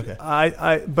much. Okay.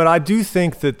 But I do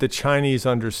think that the Chinese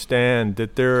understand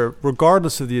that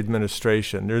regardless of the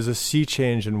administration, there's a sea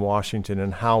change in Washington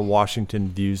and how Washington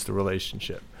views the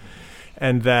relationship,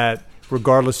 and that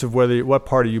regardless of what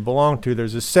party you belong to,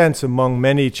 there's a sense among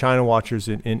many China watchers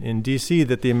in D.C.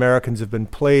 that the Americans have been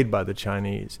played by the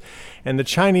Chinese. And the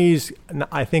Chinese,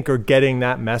 I think, are getting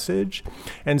that message.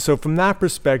 And so from that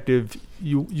perspective,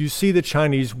 you see the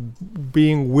Chinese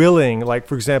being willing, like,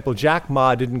 for example, Jack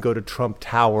Ma didn't go to Trump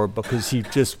Tower because he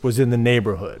just was in the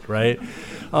neighborhood, right?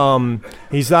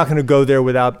 He's not going to go there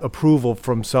without approval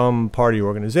from some party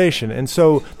organization. And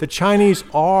so the Chinese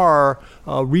are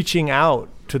reaching out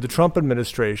to the Trump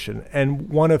administration and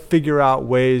want to figure out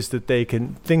things that they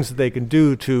can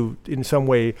do to, in some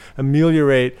way,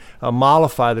 ameliorate,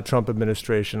 mollify the Trump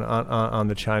administration on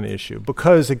the China issue.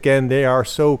 Because again, they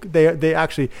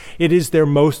actually, it is their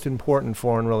most important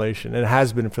foreign relation, and it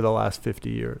has been for the last 50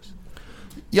 years.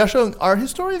 Yasheng, are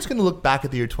historians going to look back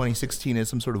at the year 2016 as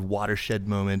some sort of watershed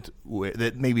moment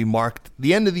that maybe marked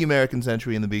the end of the American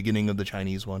century and the beginning of the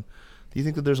Chinese one? Do you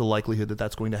think that there's a likelihood that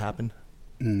that's going to happen?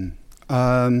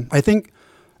 I think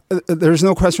there's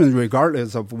no question,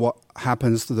 regardless of what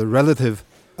happens to the relative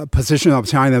position of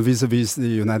China vis-a-vis the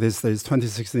United States,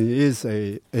 2016 is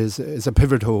a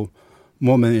pivotal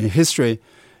moment in history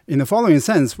in the following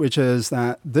sense, which is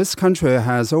that this country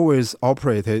has always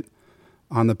operated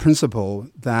on the principle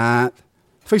that,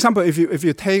 for example, if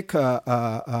you take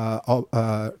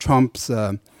Trump's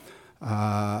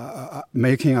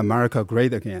making America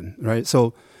great again, right?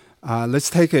 So let's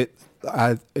take it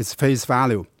at its face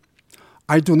value.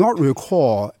 I do not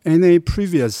recall any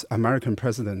previous American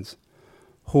presidents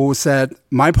who said,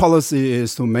 my policy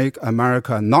is to make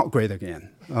America not great again,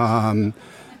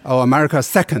 or America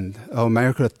second, or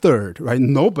America third, right?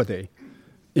 Nobody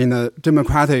in a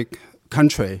democratic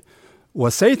country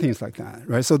will say things like that,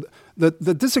 right? So the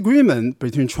disagreement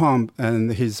between Trump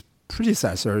and his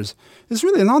predecessors is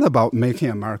really not about making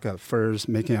America first,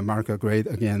 making America great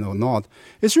again or not.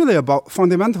 It's really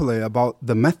fundamentally about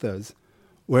the methods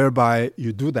whereby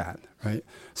you do that, right?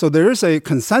 So there is a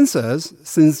consensus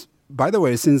since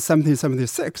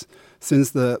 1776,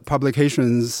 since the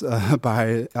publications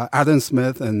by Adam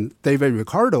Smith and David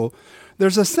Ricardo,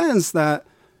 there's a sense that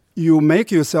you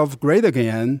make yourself great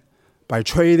again by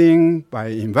trading, by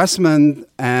investment,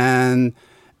 and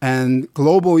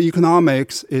global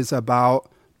economics is about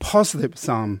positive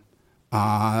sum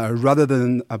rather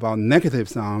than about negative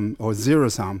sum or zero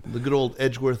sum. The good old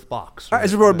Edgeworth box. Right?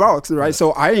 Edgeworth box, right? Yeah.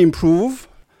 So I improve,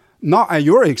 not at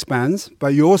your expense,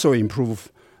 but you also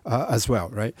improve as well,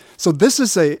 right? So this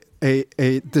is a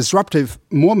disruptive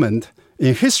moment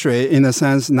in history in the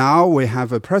sense now we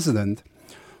have a president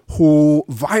who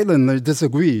violently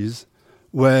disagrees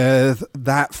with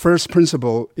that first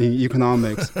principle in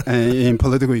economics and in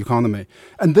political economy.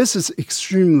 And this is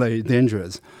extremely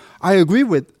dangerous. I agree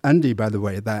with Andy, by the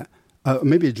way, that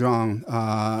maybe John,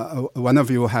 one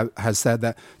of you has said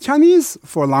that Chinese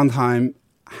for a long time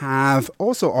have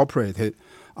also operated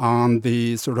on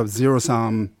the sort of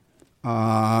zero-sum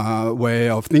way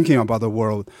of thinking about the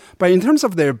world. But in terms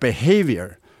of their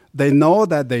behavior, they know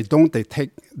that they don't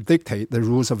dictate the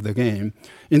rules of the game.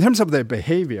 In terms of their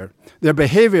behavior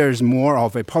is more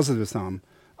of a positive sum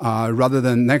rather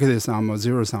than negative sum or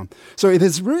zero sum. So it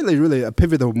is really, really a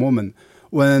pivotal moment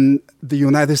when the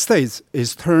United States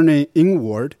is turning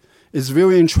inward, is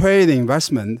viewing trade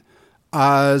investment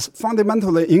as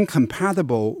fundamentally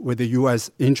incompatible with the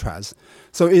U.S. interests.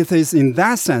 So it is in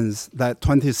that sense that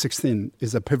 2016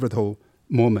 is a pivotal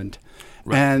moment.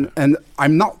 Right. And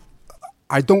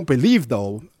I don't believe,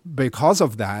 though, because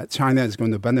of that, China is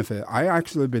going to benefit. I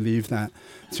actually believe that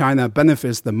China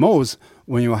benefits the most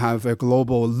when you have a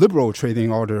global liberal trading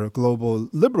order, global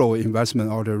liberal investment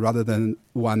order, rather than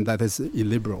one that is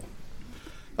illiberal.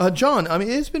 John, I mean,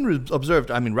 it's been observed,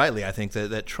 I mean, rightly, I think,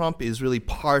 that Trump is really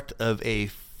part of a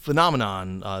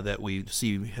phenomenon that we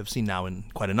have seen now in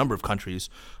quite a number of countries,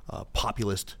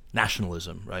 populist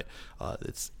nationalism, right?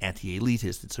 It's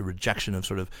anti-elitist. It's a rejection of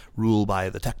sort of rule by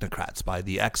the technocrats, by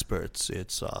the experts.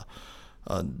 It's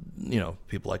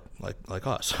people like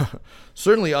us.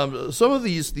 Certainly, some of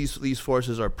these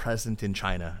forces are present in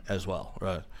China as well,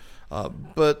 right?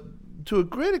 But to a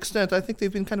great extent, I think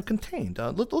they've been kind of contained.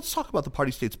 Let's talk about the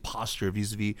party state's posture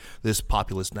vis-a-vis this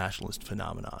populist nationalist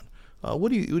phenomenon.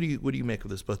 What do you make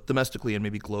of this, both domestically and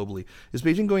maybe globally? Is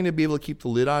Beijing going to be able to keep the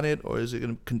lid on it, or is it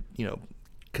going to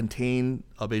contain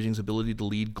Beijing's ability to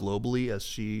lead globally as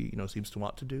she seems to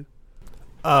want to do?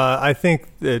 I think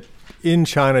that in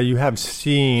China you have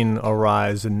seen a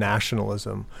rise in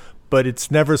nationalism, but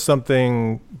it's never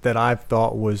something that I've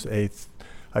thought was a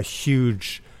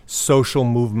huge social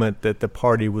movement that the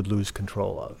party would lose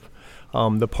control of.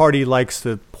 The party likes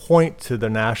to point to the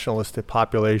nationalistic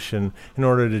population in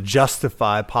order to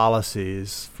justify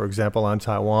policies, for example, on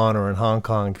Taiwan or in Hong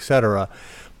Kong, et cetera.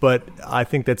 But I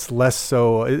think that's less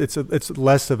so. It's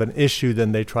less of an issue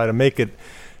than they try to make it,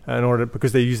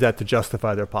 because they use that to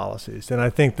justify their policies. And I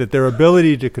think that their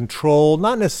ability to control,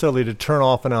 not necessarily to turn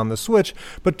off and on the switch,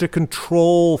 but to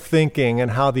control thinking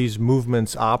and how these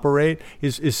movements operate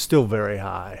is still very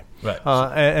high. Right.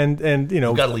 And you know,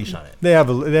 you've got a leash on it. They have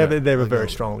a very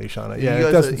strong leash on it. Yeah. You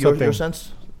it guys, doesn't your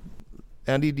sense,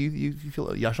 Andy? Do you feel,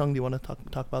 Yasheng? Do you want to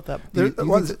talk about that?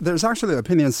 There's actually an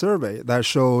opinion survey that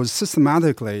shows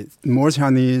systematically more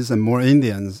Chinese and more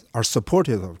Indians are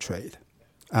supportive of trade.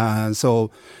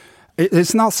 So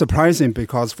it's not surprising,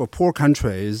 because for poor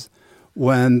countries,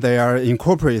 when they are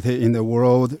incorporated in the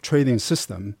world trading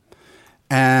system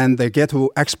and they get to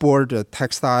export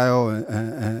textile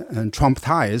and Trump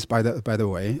ties, by the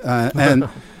way, and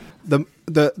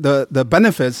the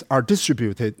benefits are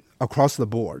distributed across the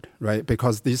board, right?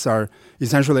 Because these are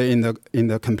essentially in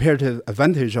the comparative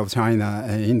advantage of China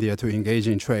and India to engage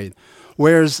in trade.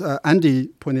 Whereas Andy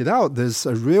pointed out, there's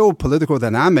a real political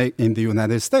dynamic in the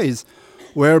United States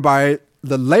whereby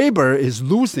the labor is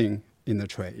losing in the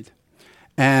trade.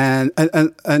 And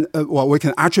we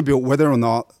can attribute whether or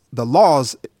not the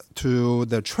laws to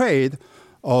the trade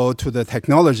or to the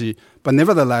technology. But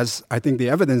nevertheless, I think the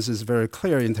evidence is very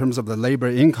clear in terms of the labor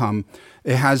income.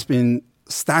 It has been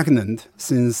stagnant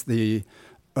since the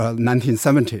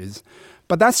 1970s.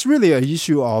 But that's really an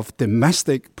issue of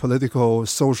domestic political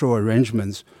social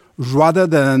arrangements rather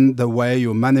than the way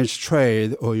you manage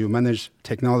trade or you manage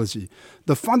technology.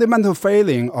 The fundamental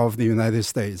failing of the United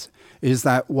States is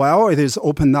that while it is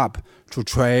opened up to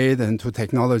trade and to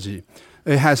technology,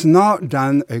 it has not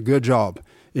done a good job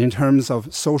in terms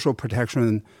of social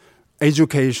protection,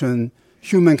 education,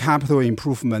 human capital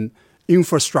improvement,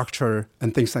 infrastructure,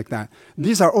 and things like that.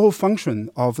 These are all functions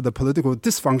of the political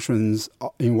dysfunctions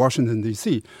in Washington,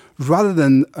 D.C., rather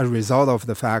than a result of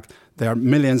the fact there are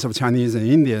millions of Chinese and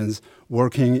Indians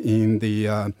working in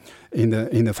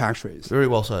the factories. Very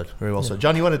well said. Very well said.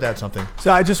 John, you wanted to add something?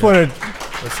 So I just wanted...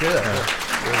 Let's hear that.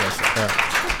 Very well said.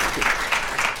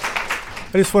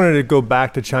 I just wanted to go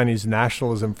back to Chinese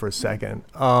nationalism for a second.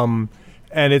 And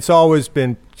it's always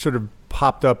been sort of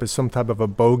popped up as some type of a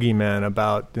bogeyman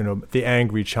about, you know, the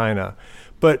angry China.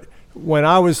 But when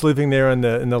I was living there in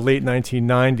the late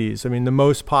 1990s, I mean, the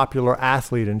most popular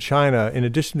athlete in China, in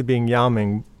addition to being Yao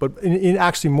Ming, but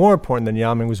actually more important than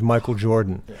Yao Ming, was Michael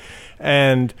Jordan. Yeah.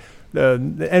 And the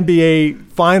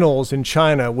NBA finals in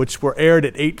China, which were aired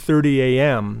at 8:30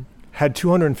 a.m., had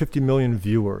 250 million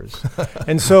viewers.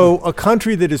 And so a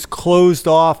country that is closed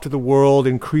off to the world,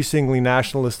 increasingly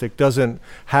nationalistic, doesn't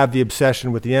have the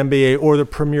obsession with the NBA or the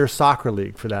Premier Soccer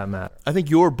League, for that matter. I think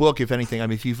your book, if anything, I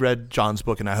mean, if you've read John's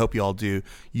book, and I hope you all do,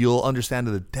 you'll understand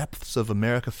the depths of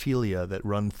Americophilia that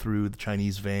run through the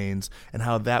Chinese veins and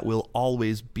how that will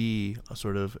always be a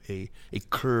sort of a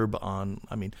curb on,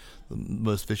 I mean, the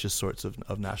most vicious sorts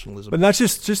of nationalism. But not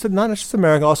just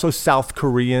America, also South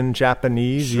Korean,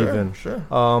 Japanese, even. Sure.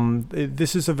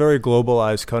 This is a very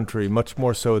globalized country, much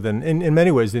more so than, in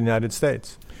many ways, the United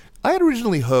States. I had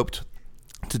originally hoped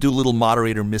to do a little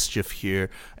moderator mischief here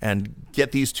and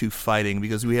get these two fighting,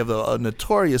 because we have a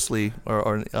notoriously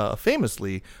or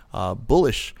famously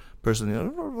bullish person,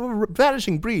 a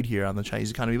vanishing breed here on the Chinese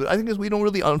economy. But I think we don't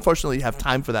really, unfortunately, have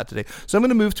time for that today. So I'm going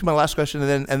to move to my last question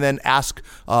and then ask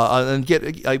and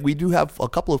get. We do have a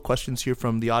couple of questions here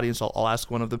from the audience. I'll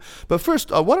ask one of them. But first,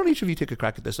 why don't each of you take a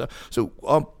crack at this?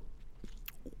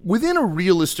 Within a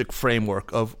realistic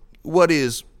framework of what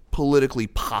is politically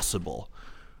possible,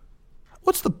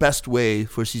 what's the best way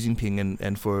for Xi Jinping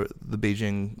and for the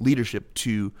Beijing leadership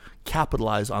to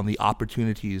capitalize on the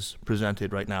opportunities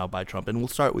presented right now by Trump? And we'll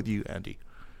start with you, Andy.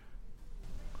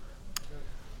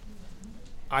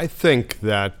 I think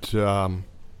that the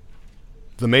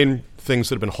main things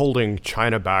that have been holding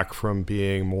China back from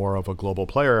being more of a global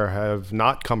player have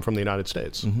not come from the United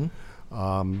States. Mm-hmm.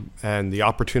 And the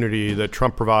opportunity that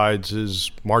Trump provides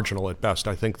is marginal at best.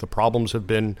 I think the problems have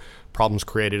been problems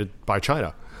created by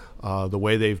China. The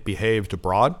way they've behaved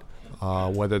abroad,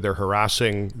 whether they're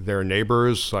harassing their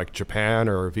neighbors like Japan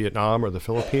or Vietnam or the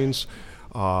Philippines,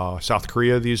 South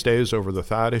Korea these days over the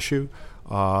THAAD issue,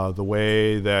 the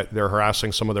way that they're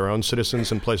harassing some of their own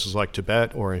citizens in places like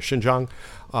Tibet or in Xinjiang,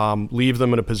 leave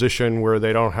them in a position where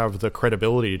they don't have the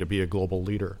credibility to be a global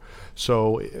leader.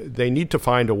 So they need to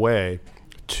find a way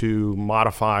to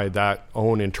modify that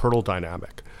own internal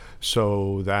dynamic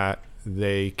so that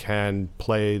they can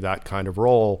play that kind of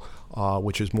role,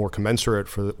 which is more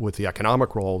commensurate with the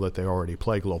economic role that they already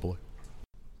play globally.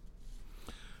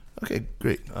 Okay,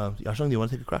 great. Yasheng, do you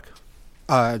want to take a crack?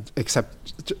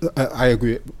 Except I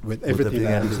agree with everything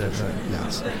that you said.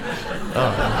 Yes.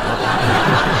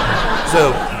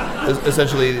 So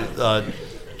essentially,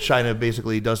 China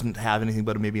basically doesn't have anything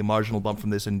but maybe a marginal bump from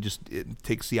this, and just it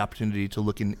takes the opportunity to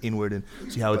look inward and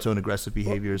see how its own aggressive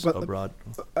behaviors abroad.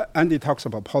 Andy talks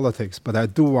about politics, but I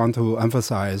do want to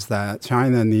emphasize that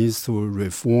China needs to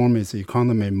reform its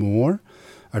economy more,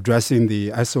 addressing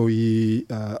the SOE,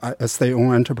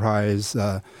 state-owned enterprise,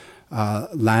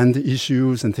 land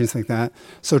issues and things like that.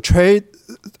 So trade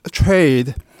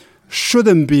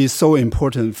shouldn't be so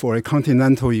important for a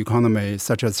continental economy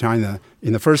such as China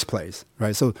in the first place,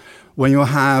 right? So when you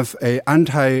have an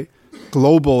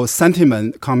anti-global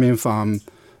sentiment coming from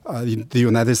the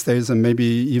United States and maybe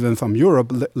even from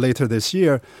Europe later this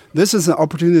year, this is an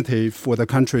opportunity for the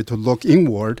country to look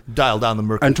inward, dial down the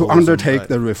mercantilism, and to undertake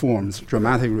the reforms,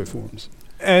 dramatic reforms.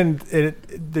 And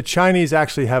the Chinese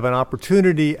actually have an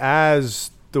opportunity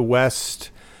as the West,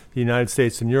 the United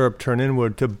States and Europe turn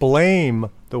inward to blame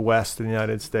the West and the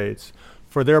United States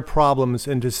for their problems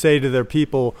and to say to their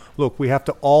people, look, we have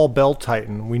to all belt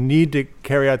tighten. We need to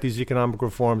carry out these economic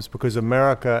reforms because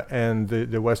America and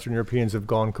the Western Europeans have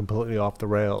gone completely off the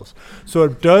rails. So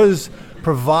it does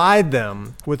provide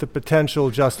them with a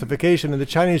potential justification. And the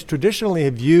Chinese traditionally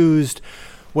have used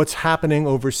what's happening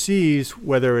overseas,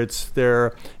 whether it's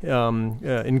their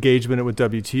engagement with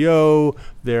WTO,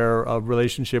 their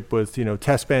relationship with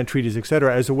test ban treaties, et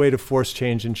cetera, as a way to force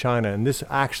change in China. And this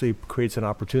actually creates an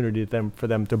opportunity for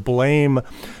them to blame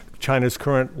China's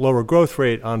current lower growth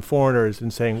rate on foreigners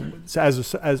and saying,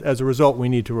 as a result, we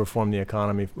need to reform the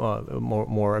economy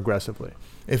more aggressively.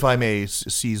 If I may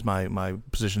seize my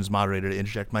position as moderator to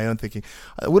interject my own thinking,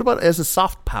 what about as a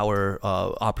soft power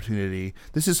opportunity?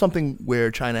 This is something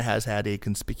where China has had a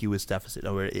conspicuous deficit,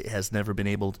 or it has never been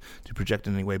able to project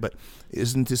in any way. But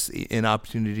isn't this an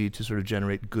opportunity to sort of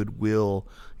generate goodwill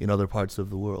in other parts of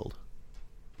the world?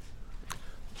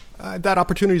 That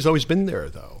opportunity has always been there,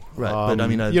 though. Right, but I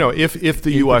mean, if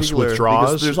the U.S.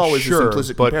 withdraws, there's always sure, this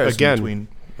implicit but comparison between.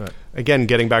 Right. Again,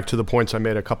 getting back to the points I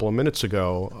made a couple of minutes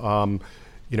ago,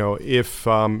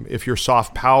 if your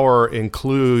soft power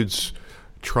includes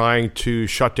trying to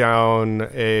shut down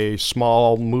a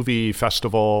small movie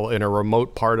festival in a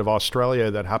remote part of Australia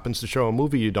that happens to show a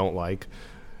movie you don't like,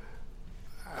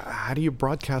 how do you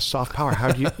broadcast soft power?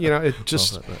 How do you, it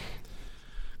just...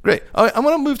 Great. I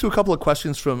want to move to a couple of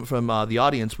questions from the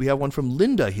audience. We have one from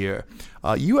Linda here.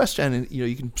 U.S.-China,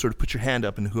 you can sort of put your hand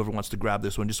up and whoever wants to grab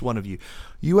this one, just one of you.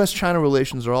 U.S.-China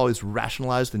relations are always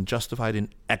rationalized and justified in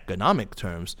economic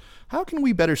terms. How can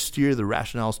we better steer the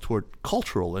rationales toward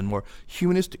cultural and more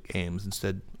humanistic aims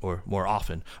instead, or more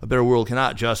often? A better world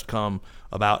cannot just come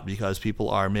about because people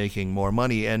are making more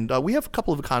money. And we have a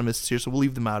couple of economists here, so we'll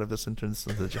leave them out of this and turn this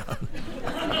into John.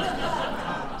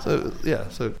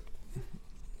 So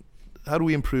how do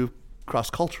we improve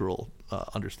cross-cultural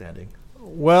understanding?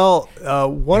 Well,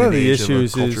 one of the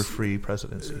issues is culture-free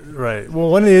presidency. Right. Well,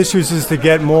 one of the issues is to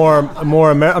get more.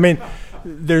 I mean,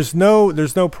 there's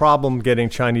no problem getting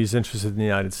Chinese interested in the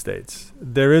United States.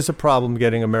 There is a problem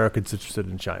getting Americans interested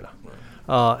in China.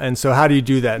 And so, how do you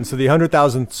do that? And so, the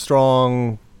 100,000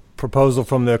 strong proposal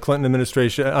from the Clinton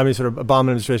administration, Obama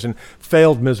administration,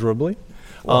 failed miserably.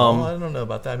 Well, I don't know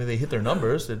about that. I mean, they hit their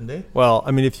numbers, didn't they? Well,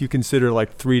 I mean, if you consider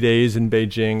like 3 days in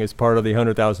Beijing as part of the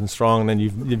 100,000 strong, then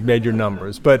you've made your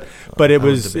numbers. But it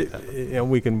was,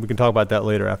 we can talk about that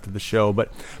later after the show.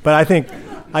 But I think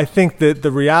that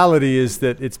the reality is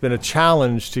that it's been a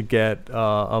challenge to get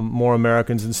more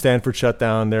Americans. And Stanford shut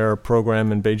down their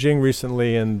program in Beijing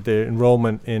recently, and the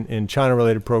enrollment in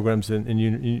China-related programs in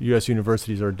U.S.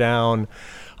 universities are down,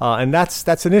 and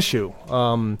that's an issue.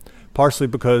 Partially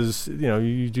because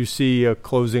you do see a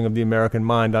closing of the American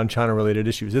mind on China-related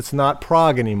issues. It's not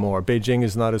Prague anymore. Beijing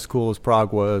is not as cool as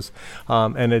Prague was,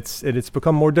 and it's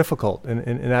become more difficult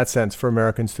in that sense for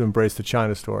Americans to embrace the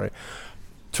China story.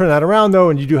 Turn that around though,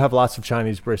 and you do have lots of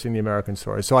Chinese embracing the American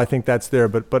story. So I think that's there,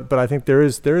 but I think there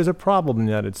is a problem in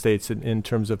the United States in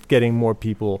terms of getting more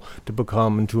people to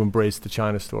become and to embrace the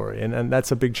China story, and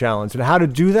that's a big challenge. And how to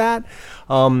do that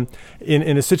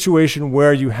in a situation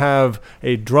where you have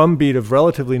a drumbeat of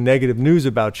relatively negative news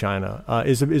about China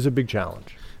is a big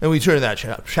challenge. And we turn that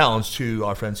challenge to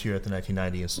our friends here at the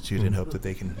 1990 Institute and hope that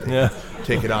they can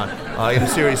take it on in a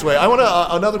serious way. I want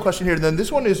another question here. Then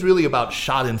this one is really about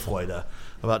Schadenfreude,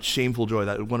 about shameful joy,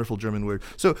 that wonderful German word.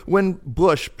 So when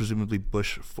Bush, presumably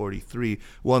Bush 43,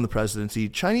 won the presidency,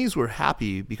 Chinese were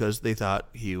happy because they thought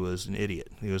he was an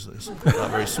idiot. He was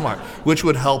not very smart, which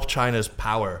would help China's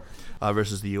power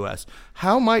versus the U.S.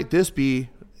 How might this be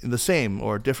the same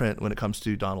or different when it comes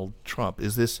to Donald Trump?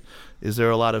 Is there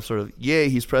a lot of sort of, yay,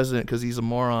 he's president because he's a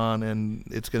moron and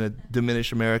it's going to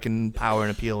diminish American power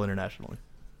and appeal internationally?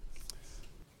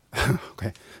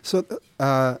 Okay. So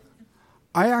I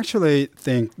actually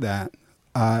think that,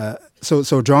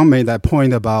 so John made that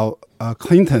point about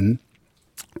Clinton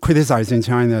criticizing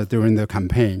China during the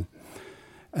campaign,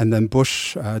 and then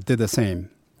Bush did the same.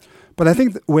 But I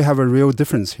think we have a real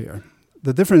difference here.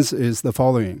 The difference is the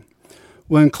following.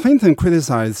 When Clinton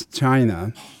criticized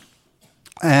China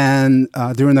and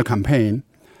during the campaign,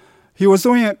 he was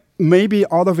doing it maybe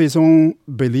out of his own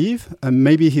belief, and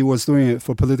maybe he was doing it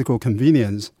for political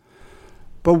convenience.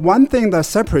 But one thing that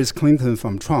separates Clinton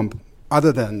from Trump,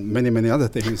 other than many, many other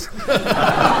things,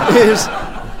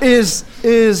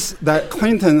 is that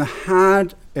Clinton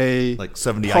had a like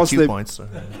 70 positive, IQ points.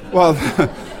 Well,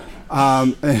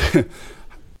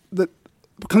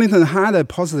 Clinton had a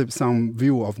positive sound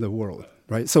view of the world,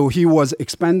 right? So he was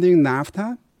expanding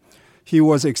NAFTA. He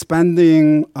was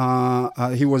expanding.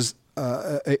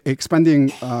 Expanding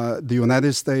the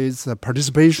United States'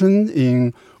 participation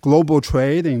in global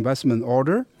trade investment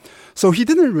order. So he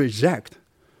didn't reject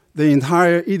the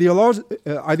entire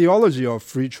ideology of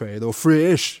free trade or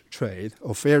free-ish trade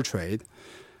or fair trade.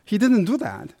 He didn't do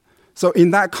that. So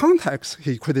in that context,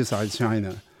 he criticized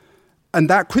China. And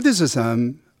that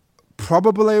criticism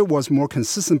probably was more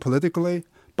consistent politically,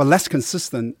 but less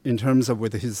consistent in terms of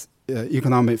with his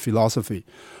economic philosophy.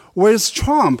 Whereas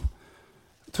Trump,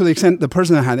 to the extent the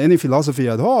person had any philosophy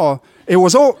at all, it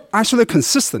was all actually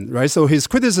consistent, right? So his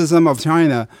criticism of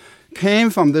China came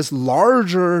from this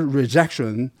larger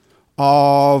rejection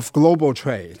of global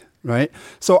trade, right?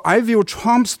 So I view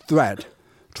Trump's threat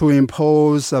to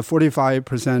impose a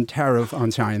 45% tariff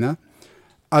on China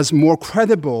as more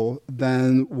credible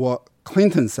than what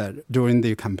Clinton said during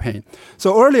the campaign.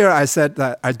 So earlier I said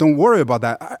that I don't worry about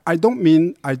that. I don't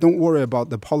mean I don't worry about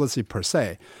the policy per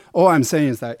se. All I'm saying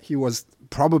is that he was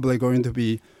probably going to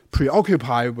be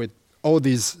preoccupied with all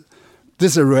these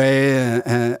disarray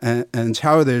and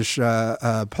childish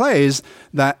plays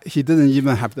that he didn't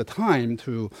even have the time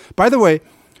to. By the way,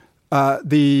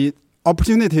 the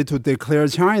opportunity to declare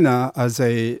China as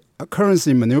a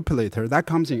currency manipulator, that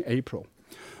comes in April,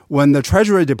 when the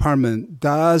Treasury Department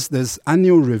does this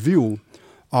annual review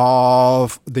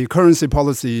of the currency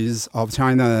policies of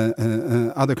China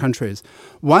and other countries.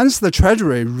 Once the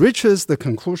Treasury reaches the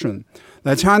conclusion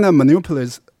that China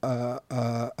manipulates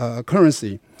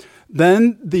currency,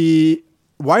 then the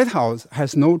White House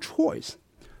has no choice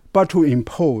but to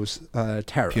impose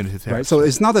tariff. Punitive right? So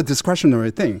it's not a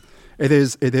discretionary thing. It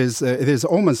is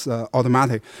almost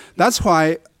automatic. That's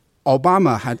why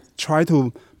Obama had tried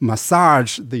to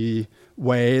massage the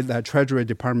way that Treasury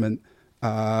Department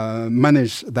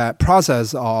manage that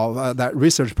process of that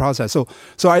research process.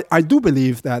 So I do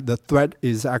believe that the threat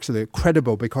is actually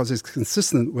credible because it's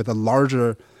consistent with a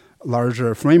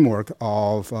larger framework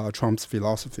of Trump's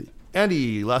philosophy.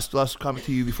 Andy, last comment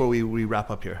to you before we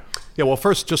wrap up here. Yeah, well,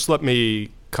 first, just let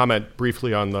me comment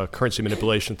briefly on the currency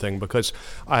manipulation thing, because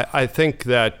I think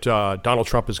that Donald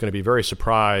Trump is going to be very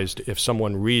surprised if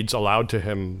someone reads aloud to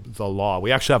him the law.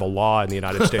 We actually have a law in the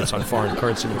United States on foreign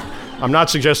currency. I'm not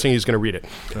suggesting he's going to read it.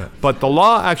 But the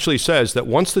law actually says that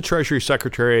once the Treasury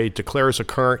Secretary declares a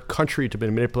current country to be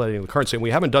manipulating the currency, and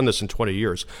we haven't done this in 20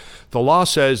 years, the law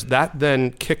says that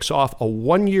then kicks off a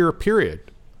 1-year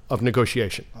period of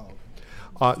negotiation.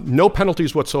 No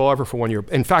penalties whatsoever for 1 year.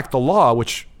 In fact, the law,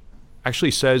 which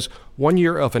actually says 1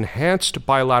 year of enhanced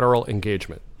bilateral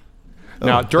engagement.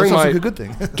 Now, during like a good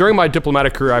thing. during my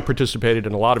diplomatic career, I participated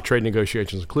in a lot of trade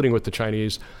negotiations, including with the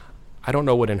Chinese. I don't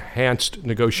know what enhanced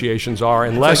negotiations are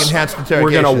unless we're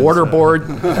going to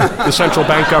waterboard the central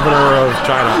bank governor of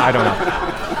China. I don't know.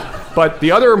 But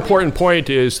the other important point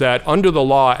is that under the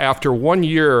law, after 1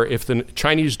 year, if the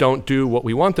Chinese don't do what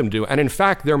we want them to do, and in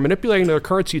fact, they're manipulating their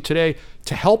currency today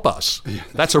to help us.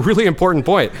 That's a really important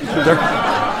point.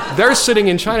 They're sitting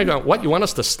in China going, what, you want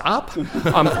us to stop?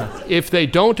 If they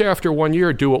don't, after 1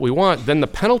 year, do what we want, then the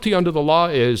penalty under the law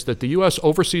is that the U.S.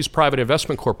 Overseas Private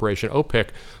Investment Corporation,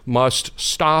 OPIC, must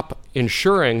stop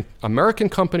insuring American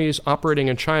companies operating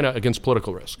in China against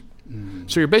political risk.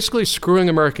 So you're basically screwing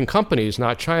American companies,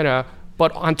 not China.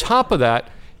 But on top of that,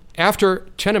 after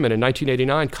Tiananmen in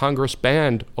 1989, Congress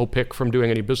banned OPIC from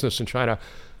doing any business in China.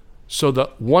 So the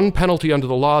one penalty under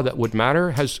the law that would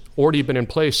matter has already been in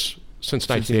place since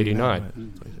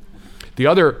 1989. The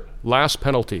other last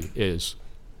penalty is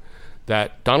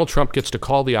that Donald Trump gets to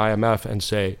call the IMF and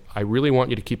say, I really want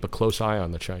you to keep a close eye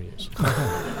on the Chinese.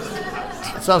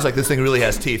 Sounds like this thing really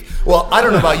has teeth. Well, I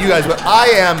don't know about you guys, but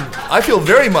I feel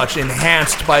very much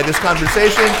enhanced by this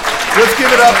conversation. Let's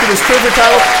give it up to this terrific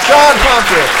title, John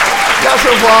Pomfret,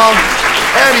 Yao-Sheng Huang,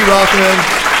 Andy Rothman.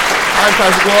 I'm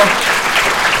Kaiser Kuo.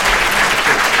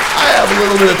 I have a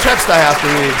little bit of text I have to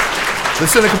read. The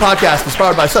Sinica Podcast is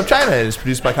powered by SupChina and is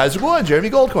produced by Kaiser Kuo and Jeremy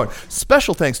Goldkorn.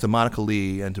 Special thanks to Monica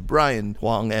Lee and to Brian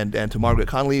Huang and to Margaret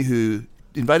Connolly, who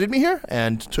invited me here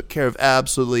and took care of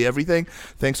absolutely everything.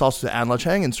 Thanks also to Anla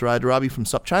Cheng and Sarai Darabi from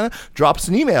SupChina. Drop us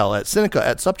an email at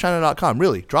sinica@supchina.com.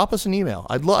 Really, drop us an email.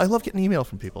 I love getting email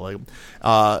from people.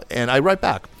 And I write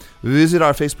back. Visit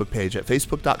our Facebook page at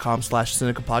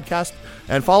facebook.com/Sinica Podcast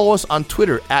and follow us on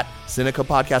Twitter at Sinica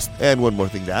Podcast. And one more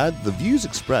thing to add, the views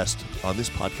expressed on this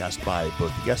podcast by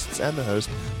both the guests and the host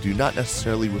do not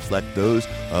necessarily reflect those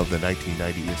of the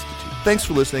 1990 Institute. Thanks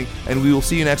for listening, and we will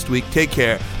see you next week. Take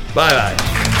care. Bye-bye.